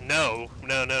 Well, no.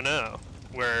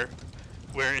 We're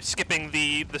skipping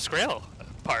the Skrael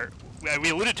part. We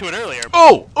alluded to it earlier.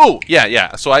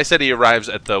 Yeah. So I said he arrives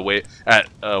at the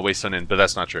Waystone Inn, but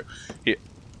that's not true.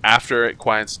 After it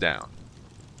quiets down,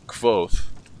 Kvothe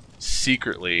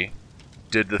secretly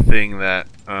did the thing that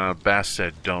Bast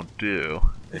said don't do.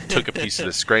 And took a piece of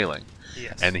the Skraeling.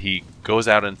 Yes. And he goes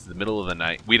out into the middle of the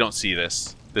night. We don't see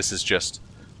this. This is just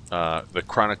the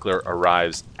chronicler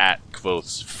arrives at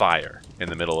Kvothe's fire in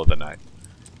the middle of the night.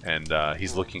 And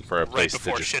he's looking for a right place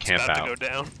before to just shit's camp about out. to go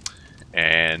down.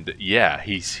 And yeah,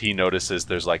 he notices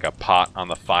there's like a pot on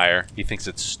the fire. He thinks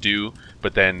it's stew,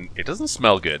 but then it doesn't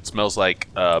smell good. It smells like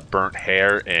burnt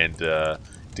hair and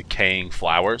decaying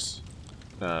flowers.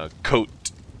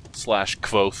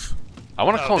 Kote/Kvothe. I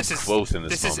want to call him Kvothe in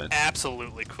this moment. This is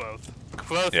absolutely Kvothe.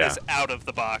 Kvothe Yeah. is out of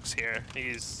the box here.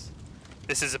 This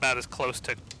is about as close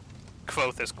to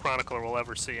Kvothe as Chronicler will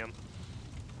ever see him.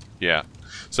 Yeah.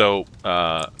 So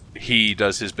he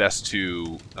does his best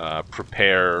to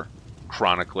prepare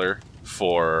Chronicler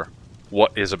for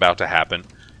what is about to happen,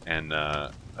 and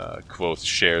Kvothe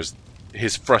shares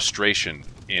his frustration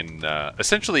in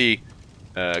essentially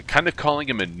kind of calling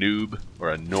him a noob or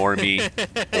a normie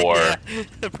or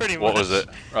Yeah, pretty what much. was it?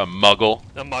 A muggle.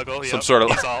 A muggle. Some yep. sort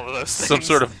of- He's all of those Some things.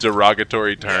 sort of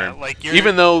derogatory term. like you're-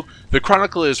 Even though the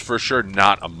Chronicler is for sure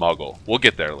not a muggle. We'll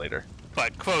get there later.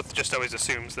 But Kvothe just always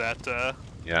assumes that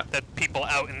Yeah. that people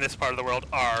out in this part of the world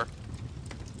are,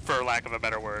 for lack of a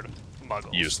better word,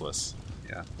 muggles. Useless.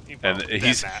 Yeah. Well, And than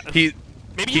he's that. he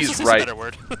Maybe he's useless is right. a better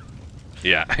word.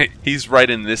 Yeah, he's right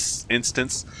in this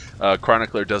instance.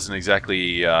 Chronicler doesn't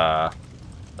exactly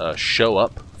show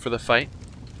up for the fight.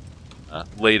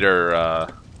 Later,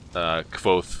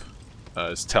 Kvothe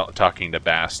is talking to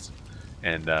Bast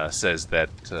and says that,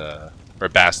 or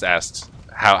Bast asks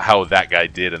how that guy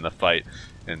did in the fight,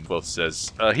 and Kvothe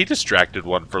says he distracted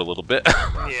one for a little bit.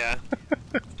 Yeah.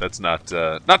 That's not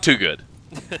too good.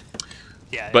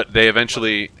 Yeah. But they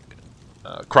eventually,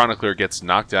 Chronicler gets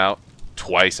knocked out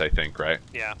twice, I think, right?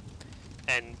 Yeah.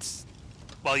 And,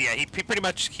 well, yeah, he pretty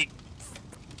much he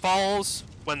falls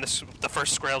when the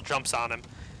first Skrael jumps on him,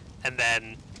 and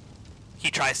then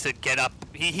he tries to get up.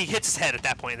 He hits his head at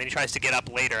that point, and then he tries to get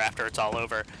up later after it's all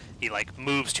over. He, like,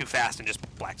 moves too fast and just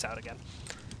blacks out again.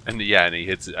 And yeah, and he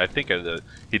hits. I think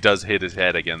he does hit his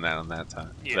head again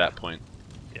that point.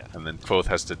 Yeah. And then Kvothe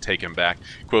has to take him back.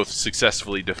 Kvothe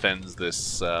successfully defends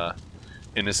this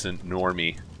innocent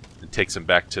normie and takes him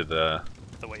back to the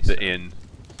inn,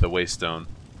 the Waystone,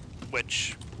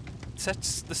 which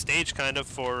sets the stage kind of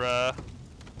for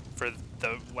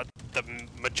what the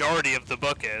majority of the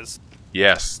book is.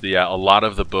 Yes, a lot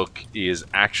of the book is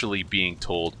actually being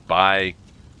told by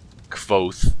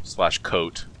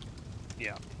Kvothe/Kote.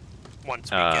 Yeah.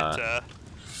 Once we get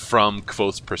from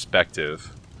Kvothe's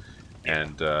perspective,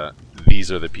 and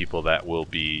these are the people that will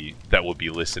be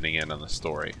listening in on the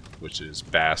story, which is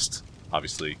Bast.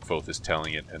 Obviously, Kvothe is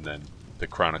telling it, and then the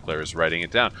Chronicler is writing it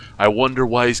down. I wonder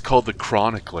why he's called the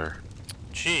Chronicler.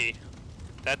 Gee,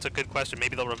 that's a good question.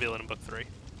 Maybe they'll reveal it in book 3.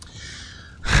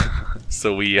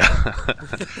 So we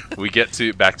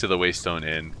get back to the Waystone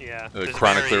Inn. Yeah. The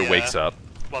Chronicler wakes up.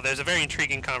 Well, there's a very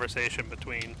intriguing conversation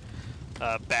between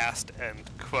Bast and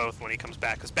Kvothe when he comes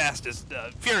back, because Bast is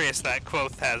furious that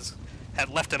Kvothe had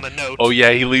left him a note. Oh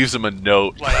yeah, he leaves him a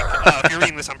note. Like, if you're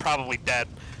reading this, I'm probably dead,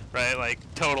 right? Like,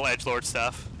 total edgelord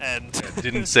stuff. And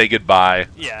didn't say goodbye.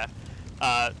 Yeah.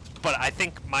 But I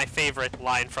think my favorite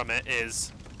line from it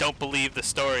is, "Don't believe the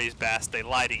stories, Bast, they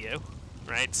lie to you."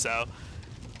 Right? So,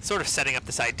 sort of setting up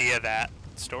this idea that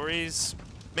stories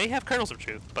may have kernels of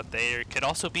truth, but they could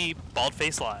also be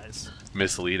bald-faced lies.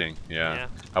 Misleading, yeah.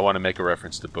 I want to make a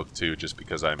reference to book 2 just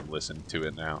because I'm listening to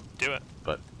it now. Do it.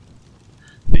 But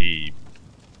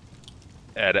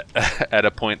at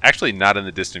a point, actually not in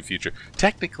the distant future,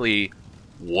 technically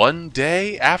one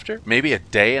day after, maybe a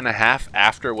day and a half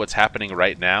after what's happening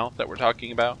right now that we're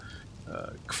talking about,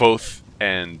 Kvothe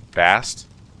and Bast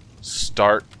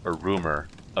start a rumor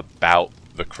about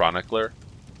the Chronicler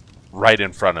right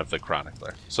in front of the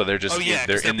Chronicler. So they're just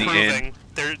they're in the inn.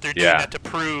 They're doing that to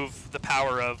prove the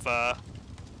power of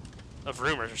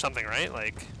rumors or something, right?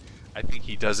 Like, I think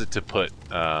he does it to put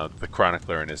the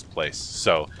Chronicler in his place.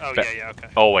 So. Okay.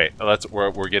 Oh wait,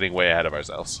 we're getting way ahead of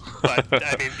ourselves. But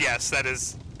I mean, yes, that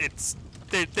is.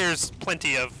 There's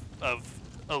plenty of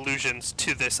allusions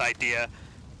to this idea.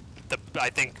 I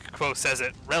think Kvothe says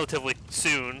it relatively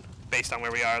soon, based on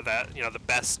where we are, that the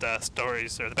best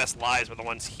stories or the best lies were the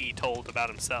ones he told about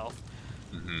himself.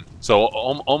 Mm-hmm. So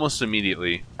almost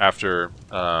immediately after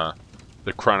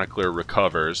the Chronicler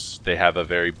recovers, they have a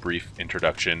very brief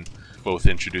introduction. Kvothe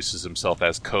introduces himself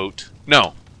as Kote.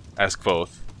 No, as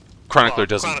Kvothe. Chronicler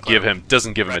doesn't give him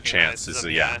a chance.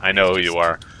 I know who you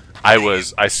are.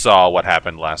 I saw what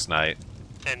happened last night.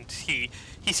 And he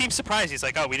seems surprised. He's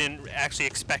like, "Oh, I didn't actually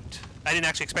expect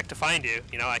to find you.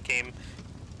 I came."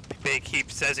 He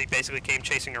says he basically came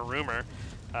chasing a rumor.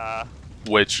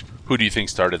 Who do you think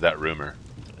started that rumor?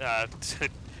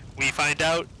 We find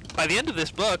out by the end of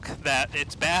this book that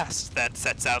it's Bast that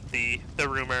sets out the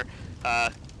rumor,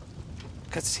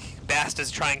 because Bast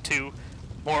is trying to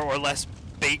more or less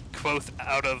bait Kvothe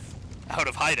out of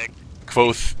hiding.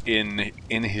 Kvothe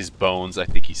in his bones, I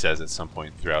think he says at some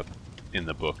point throughout in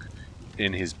the book,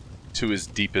 to his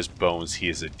deepest bones, he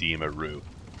is a Demaru.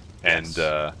 Yes.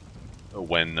 And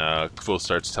when Kvothe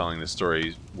starts telling the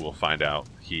story, we'll find out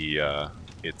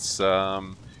it's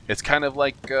kind of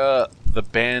like the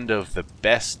band of the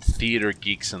best theater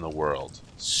geeks in the world.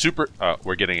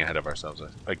 We're getting ahead of ourselves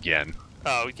again.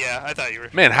 Oh yeah, I thought you were.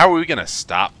 Man, how are we gonna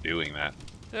stop doing that?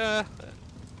 I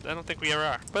don't think we ever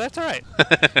are, but that's all right.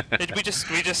 we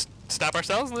just stop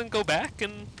ourselves and then go back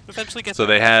and eventually get. So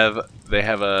they have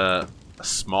a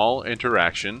small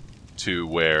interaction to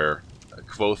where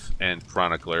Kvothe and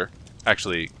Chronicler.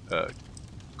 Actually,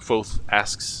 Kvothe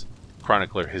asks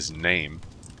Chronicler his name,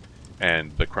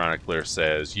 and the Chronicler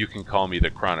says, "You can call me the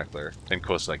Chronicler." And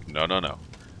Kvothe's like, No.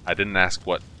 I didn't ask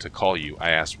what to call you. I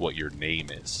asked what your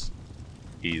name is."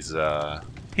 He's a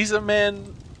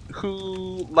man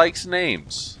who likes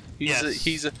names.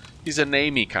 He's a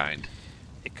namey kind.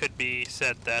 It could be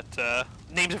said that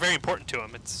names are very important to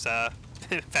him. It's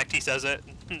in fact, he says it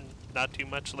not too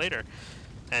much later,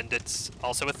 and it's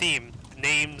also a theme.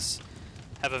 Names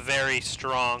have a very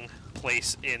strong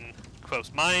place in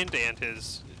Kvothe's mind and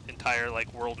his entire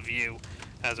worldview,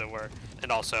 as it were.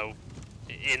 And also,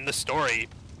 in the story,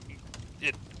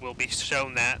 it will be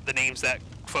shown that the names that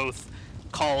Kvothe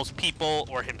calls people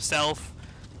or himself,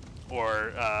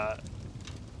 or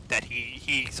that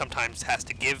he sometimes has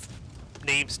to give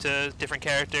names to different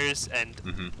characters, and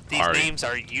these Ari. names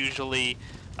are usually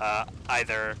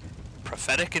either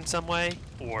prophetic in some way,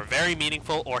 or very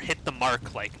meaningful, or hit the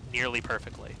mark like nearly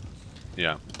perfectly.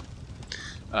 Yeah.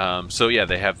 So yeah,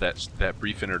 they have that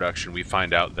brief introduction. We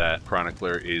find out that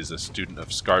Chronicler is a student of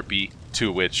Scarpy,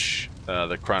 to which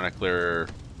the Chronicler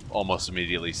almost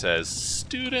immediately says,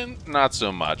 "Student, not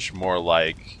so much. More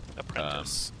like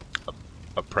Apprentice.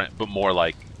 but more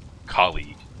like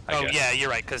colleague." I guess. Yeah, you're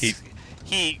right. Because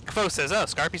Kvothe says, "Oh,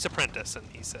 Scarpy's apprentice," and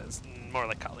he says, "More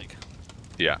like colleague."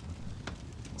 Yeah.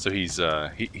 So he's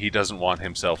he doesn't want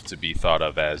himself to be thought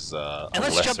of as a And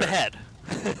let's lesser. jump ahead.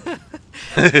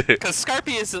 Because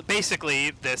Scarpy is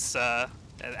basically this,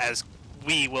 as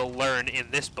we will learn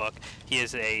in this book, he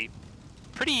is a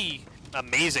pretty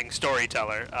amazing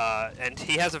storyteller, and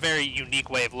he has a very unique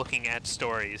way of looking at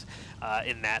stories,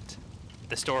 in that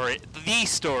the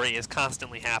story is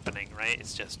constantly happening, right?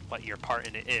 It's just what your part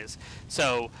in it is.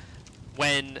 So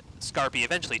when Scarpy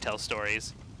eventually tells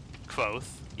stories,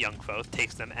 young Kvothe,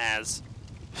 takes them as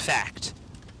fact,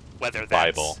 whether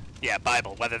that's Bible. Yeah,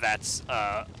 Bible. Whether that's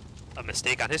a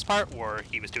mistake on his part or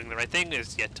he was doing the right thing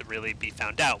is yet to really be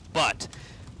found out. But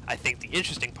I think the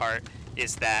interesting part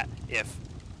is that if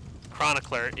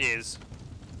Chronicler is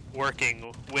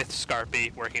working with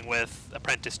Scarpy, working with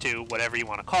Apprentice 2, whatever you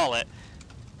want to call it,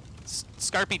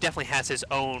 Scarpy definitely has his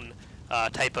own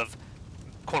type of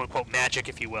quote-unquote magic,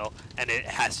 if you will, and it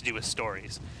has to do with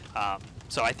stories.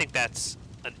 So I think that's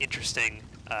an interesting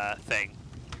thing.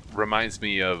 Reminds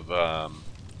me of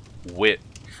Wit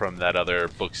from that other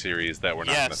book series that we're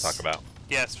not going to talk about.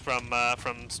 Yes, from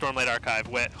Stormlight Archive,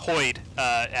 Hoyd,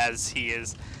 as he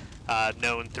is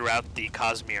known throughout the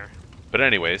Cosmere. But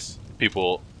anyways,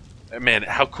 people, man,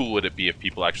 how cool would it be if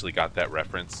people actually got that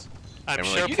reference? I'm and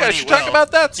we're sure like, you guys should will. talk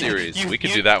about that series. We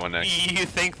could do that one next. You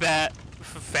think that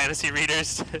fantasy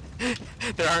readers,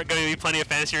 there aren't going to be plenty of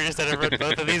fantasy readers that have read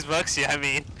both of these books? Yeah, I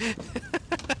mean.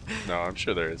 No, I'm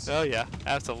sure there is. Oh yeah,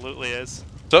 absolutely is.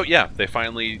 So yeah,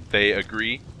 they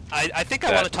agree. I think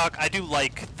I want to talk. I do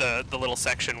like the little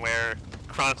section where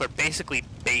Chronicler basically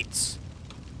baits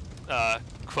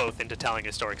Kvothe into telling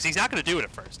his story, because he's not going to do it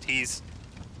at first. He's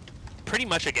pretty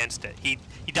much against it. He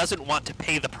doesn't want to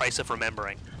pay the price of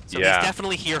remembering. So he's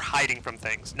definitely here hiding from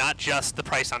things, not just the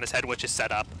price on his head, which is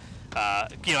set up.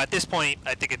 At this point,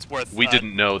 I think it's worth. We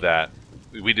didn't know that.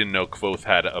 We didn't know Kvothe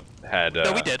had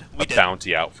no, we did. We did.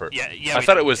 bounty out for. Yeah. I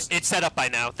thought it was. It's set up by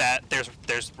now that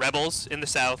there's rebels in the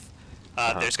south.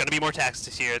 There's going to be more taxes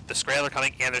this year. The Skrae'll are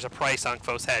coming, and there's a price on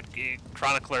Kvothe's head.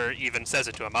 Chronicler even says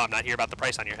it to him. "Oh, I'm not here about the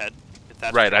price on your head." If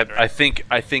that's right. I think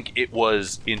it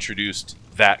was introduced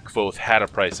that Kvothe had a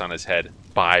price on his head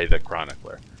by the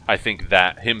Chronicler. I think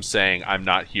that him saying "I'm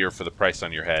not here for the price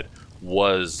on your head"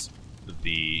 was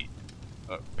the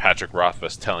Patrick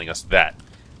Rothfuss telling us that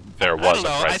there was a price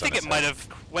on his head. I think it might have,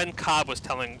 when Cobb was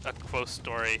telling a Kvothe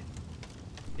story,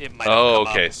 it might have Oh,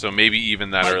 come okay. up. So maybe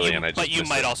even that early, and I just But you missed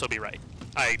might it. also be right.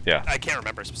 I can't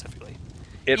remember specifically.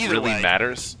 It Either really way.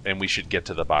 matters, and we should get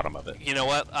to the bottom of it. You know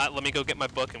what? Let me go get my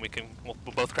book, and we'll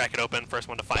both crack it open. First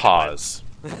one to find Pause.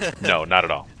 No, not at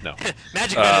all. No.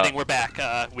 Magic editing, we're back.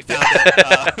 We found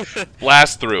it.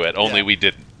 Blast through it. Only Yeah. we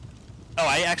didn't. Oh,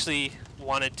 I actually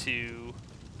wanted to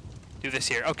do this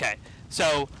here. Okay,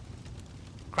 so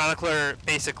Chronicler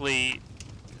basically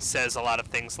says a lot of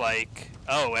things like,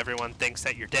 "Oh, everyone thinks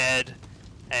that you're dead,"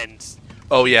 and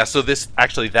Oh yeah. So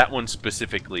that one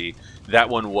specifically, that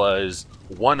one was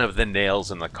one of the nails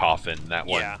in the coffin. That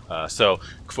one. Yeah. So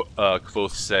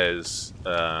Kvothe says,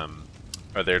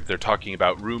 they're talking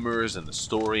about rumors and the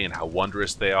story and how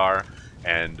wondrous they are,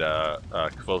 and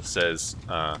Kvothe says,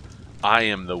 "I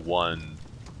am the one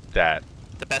that."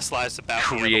 the best lies about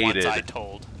me are the Created. ones I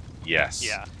told. Yes.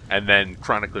 Yeah. And then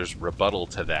Chronicler's rebuttal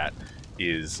to that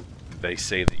is they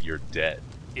say that you're dead.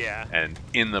 Yeah. And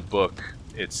in the book,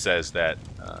 it says that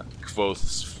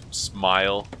Kvothe's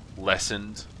smile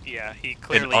lessened Yeah, he an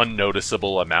clearly.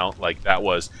 unnoticeable amount. Like that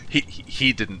was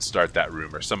he didn't start that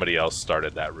rumor. Somebody else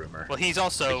started that rumor. Well, he's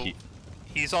also Like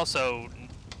he's also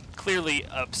clearly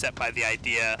upset by the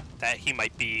idea that he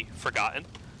might be forgotten,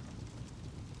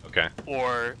 Okay.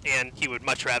 and he would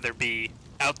much rather be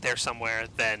out there somewhere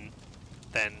than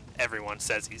everyone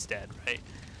says he's dead, right?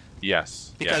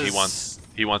 Yes. Because-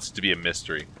 he wants it to be a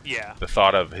mystery. Yeah. The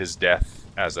thought of his death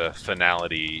as a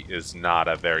finality is not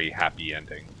a very happy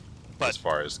ending, But as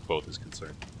far as Kvothe is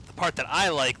concerned. the part that I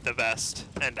like the best,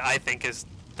 and I think is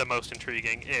the most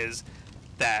intriguing, is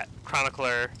that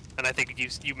Chronicler, and I think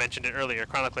you mentioned it earlier,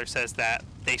 Chronicler says that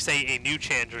they say a new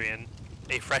Chandrian,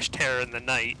 a fresh terror in the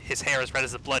night, his hair as red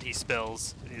as the blood he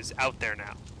spills, is out there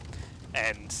now.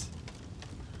 And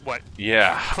what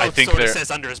Yeah, I Quoth think sort of they're.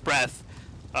 says under his breath,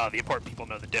 the important people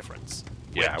know the difference.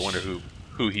 Yeah, I which- wonder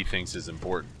who he thinks is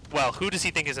important. Well, who does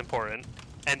he think is important?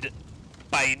 And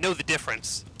by know the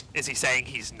difference, is he saying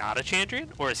he's not a Chandrian,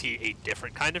 or is he a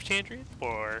different kind of Chandrian,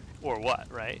 or what?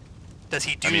 Right? Does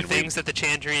he do I mean, things that the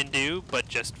Chandrian do, but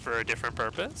just for a different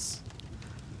purpose?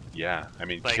 Yeah, I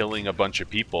mean, Like- killing a bunch of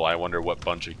people. I wonder what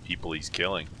bunch of people he's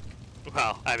killing.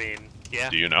 Well, I mean, yeah.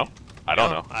 Do you know? I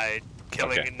don't know.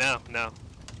 Killing. Okay. No.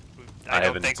 I I don't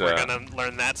haven't, think we're gonna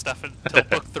learn that stuff until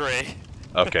book 3.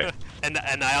 Okay. And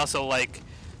I also like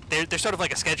there's sort of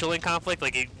like a scheduling conflict,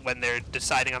 like when they're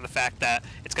deciding on the fact that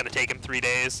it's going to take him 3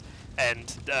 days,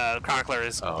 and Chronicler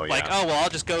is Oh, like, yeah. oh well, I'll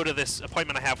just go to this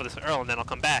appointment I have with this Earl, and then I'll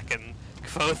come back. And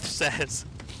Kvothe says,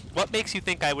 "What makes you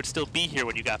think I would still be here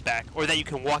when you got back, or that you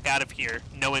can walk out of here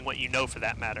knowing what you know, for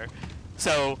that matter?"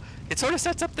 So it sort of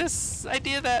sets up this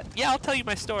idea that I'll tell you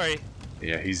my story,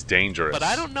 Yeah, he's dangerous. but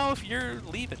I don't know if you're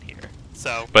leaving here.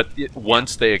 So But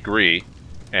once they agree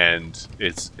and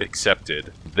it's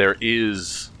accepted, there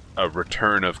is a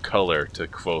return of color to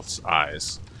Kvothe's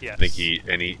eyes. yes. I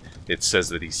think it says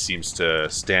that he seems to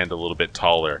stand a little bit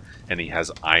taller and he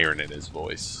has iron in his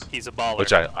voice. He's a baller.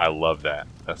 Which I love that.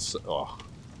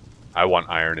 I want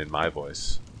iron in my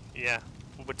voice. Yeah.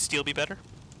 Would steel be better?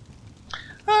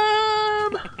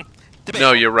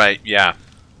 No, you're right. Yeah.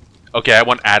 Okay, I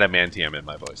want adamantium in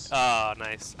my voice. Oh,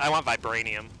 nice. I want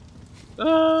vibranium.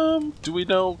 Do we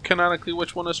know canonically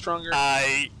which one is stronger?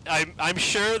 I'm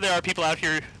sure there are people out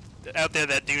there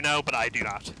that do know, but I do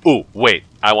not. Ooh, wait.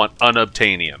 I want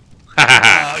unobtainium.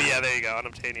 Oh yeah, there you go,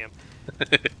 unobtainium.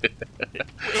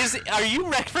 Are you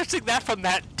referencing that from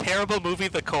that terrible movie,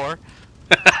 The Core?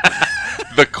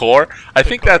 The core? I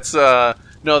think that's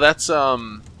no, that's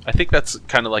I think that's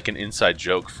kind of like an inside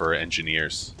joke for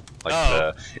engineers.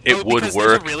 Like it would because work.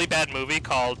 There's a really bad movie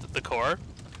called The Core,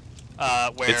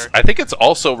 where I think it's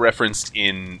also referenced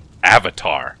in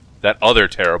Avatar, that other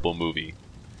terrible movie.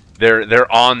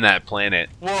 They're on that planet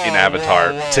in Avatar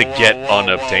to get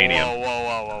unobtainium. Whoa.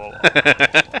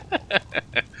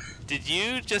 Did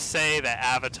you just say that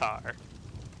Avatar,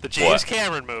 the James What?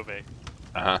 Cameron movie,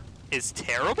 Uh-huh. is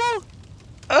terrible?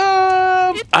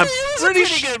 I'm It is a pretty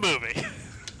pretty good movie.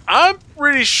 I'm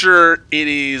pretty sure it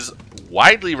is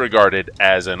widely regarded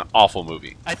as an awful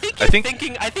movie. I think you're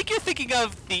thinking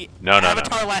of the No.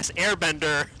 Avatar: Last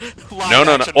Airbender No.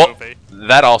 live-action Well, movie.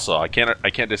 that also, I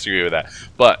can't disagree with that.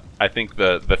 But I think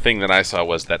the thing that I saw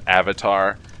was that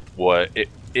Avatar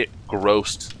it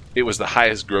grossed. It was the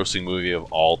highest grossing movie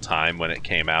of all time when it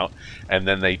came out, and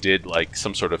then they did like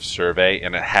some sort of survey,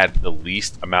 and it had the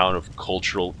least amount of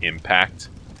cultural impact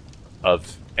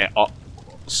of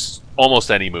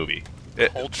almost any movie.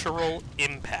 Cultural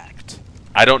impact.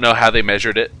 I don't know how they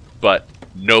measured it, but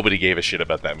nobody gave a shit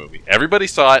about that movie. Everybody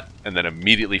saw it and then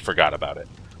immediately forgot about it.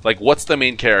 Like, what's the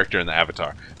main character in the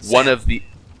Avatar? Sam. One of the...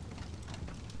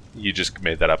 You just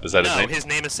made that up. Is that his No, name? his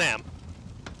name is Sam.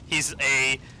 He's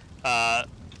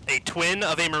a twin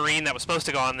of a Marine that was supposed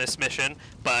to go on this mission,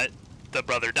 but the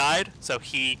brother died, so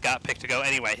he got picked to go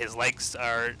anyway. His legs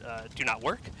do not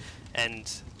work,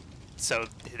 and so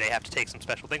they have to take some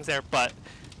special things there. But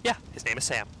yeah, his name is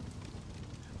Sam.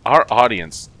 Our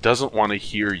audience doesn't want to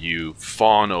hear you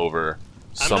fawn over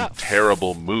some not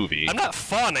terrible movie. I'm not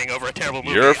fawning over a terrible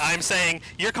movie. You're- I'm saying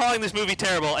you're calling this movie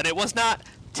terrible, and it was not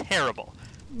terrible.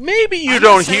 Maybe you I'm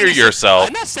don't not saying hear it's- yourself.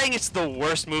 I'm not saying it's the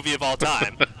worst movie of all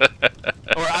time.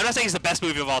 Or I'm not saying it's the best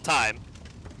movie of all time.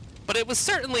 But it was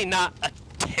certainly not a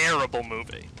terrible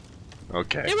movie.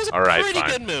 Okay. It was a All right, pretty fine.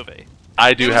 good movie. I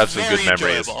It do was have some very good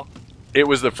memories. enjoyable. It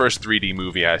was the first 3D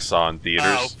movie I saw in Oh,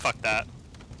 theaters. fuck that.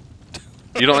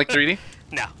 You don't like 3D?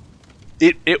 No.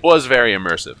 It was very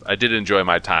immersive. I did enjoy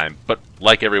my time, but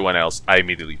like everyone else, I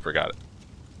immediately forgot it.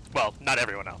 Well, not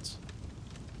everyone else.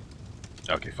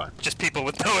 Okay, fine. Just people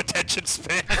with no attention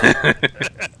span.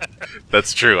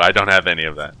 That's true. I don't have any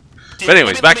of that. Do- But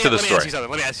anyways, back to the let me story.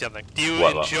 Let me ask you something. Do you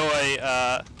What? enjoy,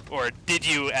 or did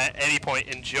you at any point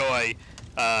enjoy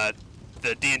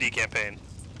the D&D campaign?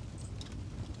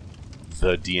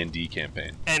 The D&D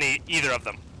campaign. Either of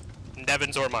them?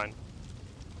 Nevin's or mine?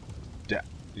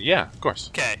 Yeah, of course.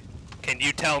 Okay. Can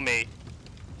you tell me?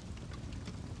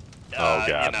 Oh,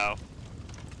 God. You know,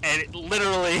 and it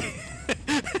literally,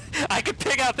 I could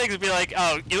pick out things and be like,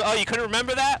 you couldn't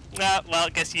remember that? Well,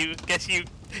 guess you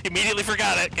immediately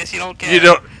forgot it. Guess you don't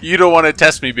care. You don't want to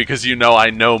test me because you know I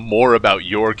know more about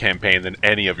your campaign than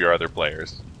any of your other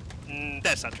players.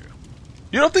 That's not true.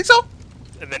 You don't think so?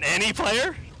 And then any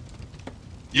player?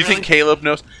 You Really? think Caleb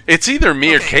knows? It's either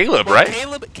me or Okay, Caleb, well, right?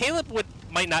 Caleb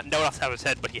might not know off the top of his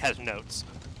head, but he has notes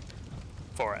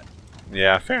for it.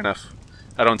 Yeah, fair enough.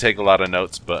 I don't take a lot of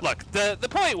notes, but Look, the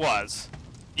point was,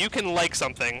 you can like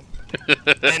something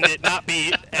and it not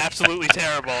be absolutely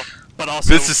terrible, but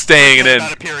also This is staying learn in.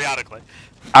 about it periodically.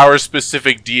 our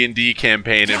specific D&D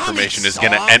campaign Do you know how many information is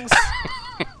going to end. songs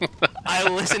I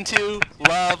listen to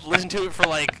it for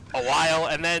like a while,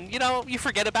 and then you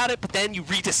forget about it, but then you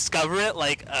rediscover it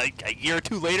like a year or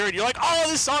two later, and you're like, oh,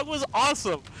 this song was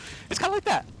awesome. It's kind of like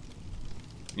that.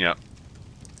 Yeah.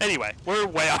 Anyway, we're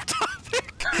way off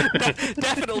topic.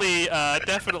 Definitely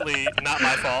not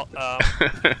my fault.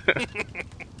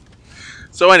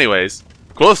 So, anyways,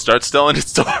 Quoth starts telling his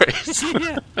stories.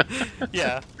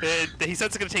 yeah. He said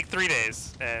it's going to take 3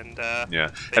 days, and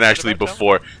Yeah, and actually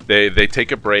before they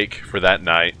take a break for that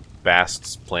night,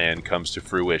 Bast's plan comes to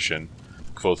fruition.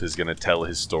 Quoth is going to tell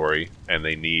his story, and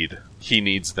he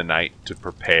needs the night to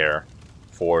prepare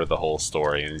for the whole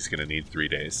story, and he's going to need 3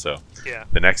 days. So yeah.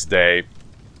 the next day,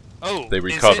 they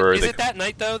recover. Is it that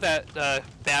night though that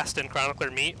Bast and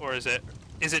Chronicler meet, or is it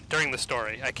during the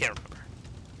story? I can't remember.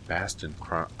 Bast and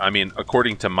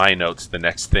according to my notes, the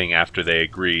next thing after they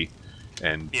agree,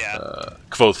 and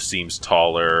Quoth seems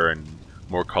taller and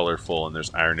more colorful, and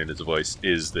there's iron in his voice,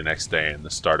 is the next day and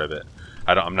the start of it.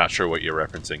 I'm not sure what you're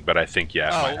referencing, but I think it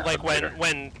might happen like later.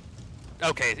 when.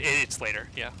 Okay, it's later.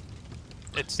 Yeah.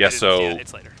 It's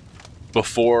later.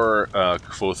 Before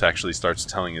Quoth actually starts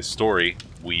telling his story,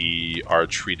 we are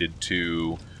treated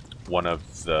to one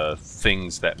of the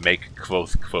things that make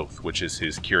Quoth Quoth, which is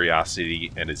his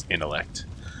curiosity and his intellect.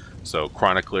 So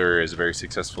Chronicler is very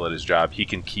successful at his job. He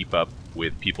can keep up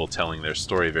with people telling their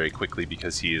story very quickly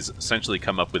because he has essentially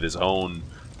come up with his own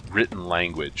written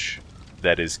language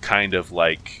that is kind of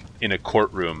like in a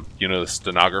courtroom. You know, the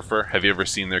stenographer? Have you ever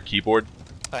seen their keyboard?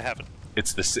 I haven't.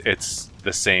 It's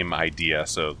the same idea.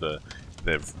 So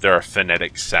there are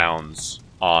phonetic sounds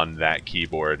on that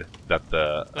keyboard that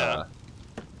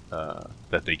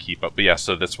that they keep up. But yeah,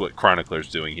 so that's what Chronicler's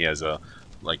doing. He has a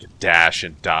dash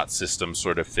and dot system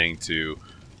sort of thing to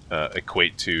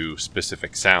equate to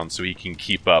specific sounds, so he can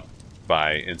keep up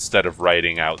by, instead of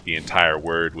writing out the entire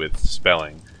word with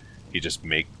spelling, he just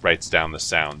writes down the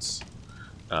sounds.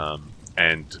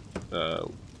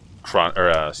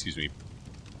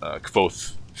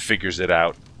 Quoth figures it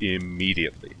out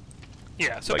immediately.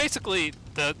 Yeah, so basically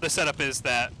the setup is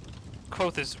that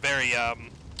Quoth is very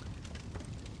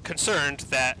concerned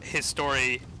that his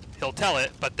story, he'll tell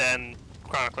it, but then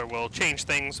Chronicler will change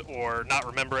things or not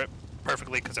remember it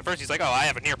perfectly, because at first he's like, oh, I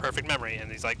have a near-perfect memory,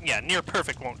 and he's like, yeah,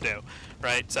 near-perfect won't do,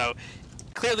 right? So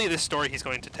clearly this story he's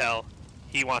going to tell,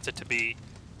 he wants it to be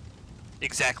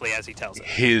exactly as he tells it.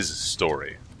 His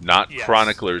story, not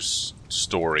Chronicler's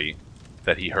story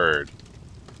that he heard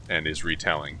and is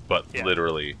retelling, but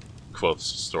literally Quoth's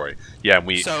story. Yeah,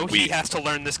 he has to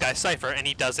learn this guy's cipher, and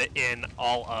he does it in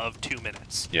all of 2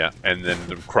 minutes. Yeah, and then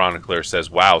the Chronicler says,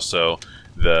 wow, so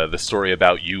the story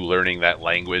about you learning that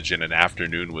language in an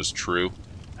afternoon was true?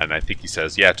 And I think he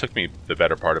says, yeah, it took me the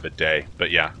better part of a day, but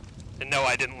yeah. And no,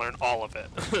 I didn't learn all of it.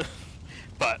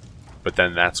 But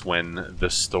then that's when the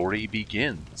story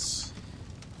begins.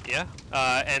 Yeah,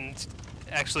 and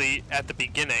actually at the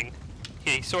beginning,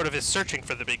 he sort of is searching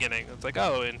for the beginning. It's like,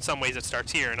 oh, in some ways it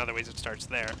starts here, in other ways it starts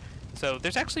there. So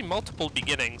there's actually multiple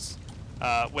beginnings,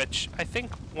 which I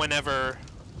think whenever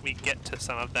we get to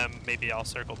some of them, maybe I'll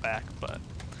circle back, but...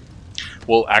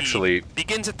 Well, actually... He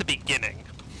begins at the beginning,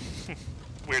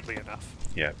 weirdly enough.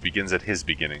 Yeah, it begins at his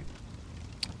beginning.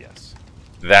 Yes.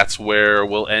 That's where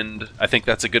we'll end. I think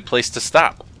that's a good place to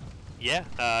stop. Yeah,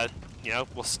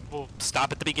 we'll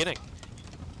stop at the beginning.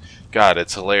 God,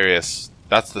 it's hilarious.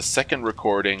 That's the second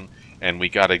recording, and we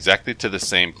got exactly to the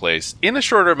same place in a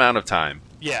shorter amount of time.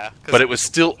 Yeah. But it was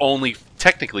still only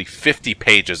technically 50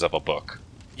 pages of a book.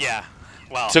 Yeah,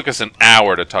 well... It took us an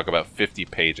hour to talk about 50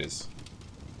 pages.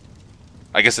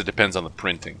 I guess it depends on the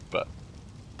printing, but...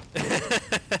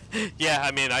 Yeah,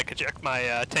 I mean, I could check my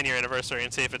 10-year anniversary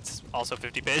and see if it's also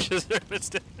 50 pages or if it's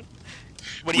different.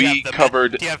 What do you have?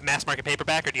 Do you have mass market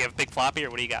paperback, or do you have big floppy, or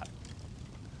what do you got?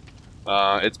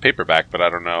 It's paperback, but I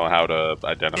don't know how to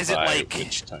identify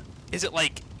which time. Is it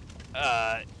like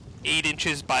 8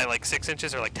 inches by like 6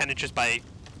 inches, or like 10 inches by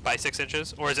 6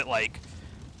 inches, or is it like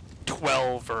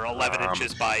 12 or 11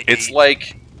 inches by 8? It's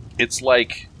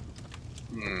like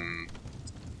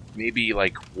maybe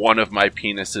like one of my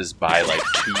penises by like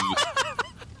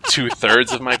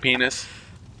 2/3 of my penis.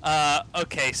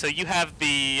 Okay, so you have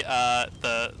the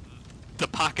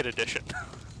pocket edition.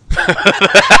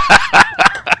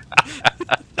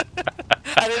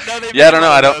 I didn't know they I don't know.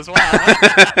 I don't.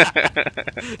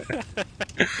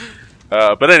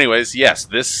 Wow. But anyways, yes,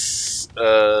 this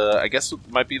I guess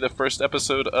might be the first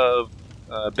episode of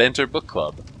Banter Book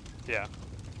Club. Yeah.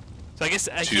 So I guess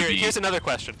to the- here's another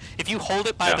question: if you hold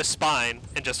it by Yeah. the spine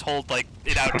and just hold like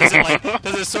it out, does it like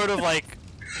does it sort of like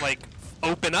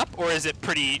open up, or is it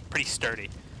pretty sturdy?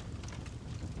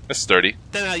 It's sturdy.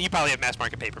 Then you probably have mass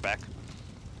market paperback.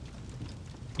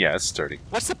 Yeah, it's sturdy.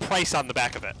 What's the price on the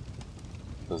back of it?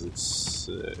 Does it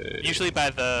say? Usually by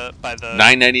the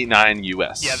 $9.99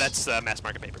 US. Yeah, that's mass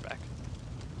market paperback.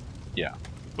 Yeah.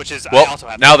 Which is Well, I also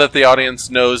have. now that the audience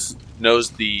knows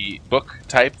the book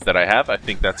type that I have, I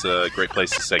think that's a great place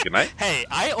to say goodnight. Hey,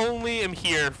 I only am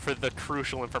here for the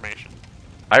crucial information.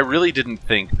 I really didn't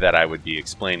think that I would be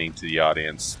explaining to the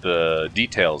audience the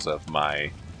details of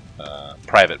my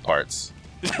private parts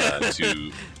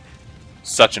to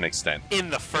such an extent. In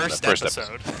the first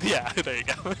episode. Yeah, there you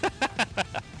go.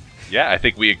 Yeah, I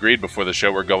think we agreed before the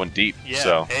show we're going deep. Yeah.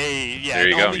 So Hey, yeah. there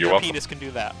you go. Only You're your welcome. penis can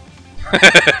do that.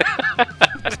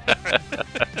 Okay, bye.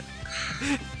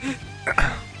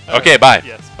 Yes, bye. Okay, bye.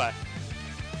 Yes, bye.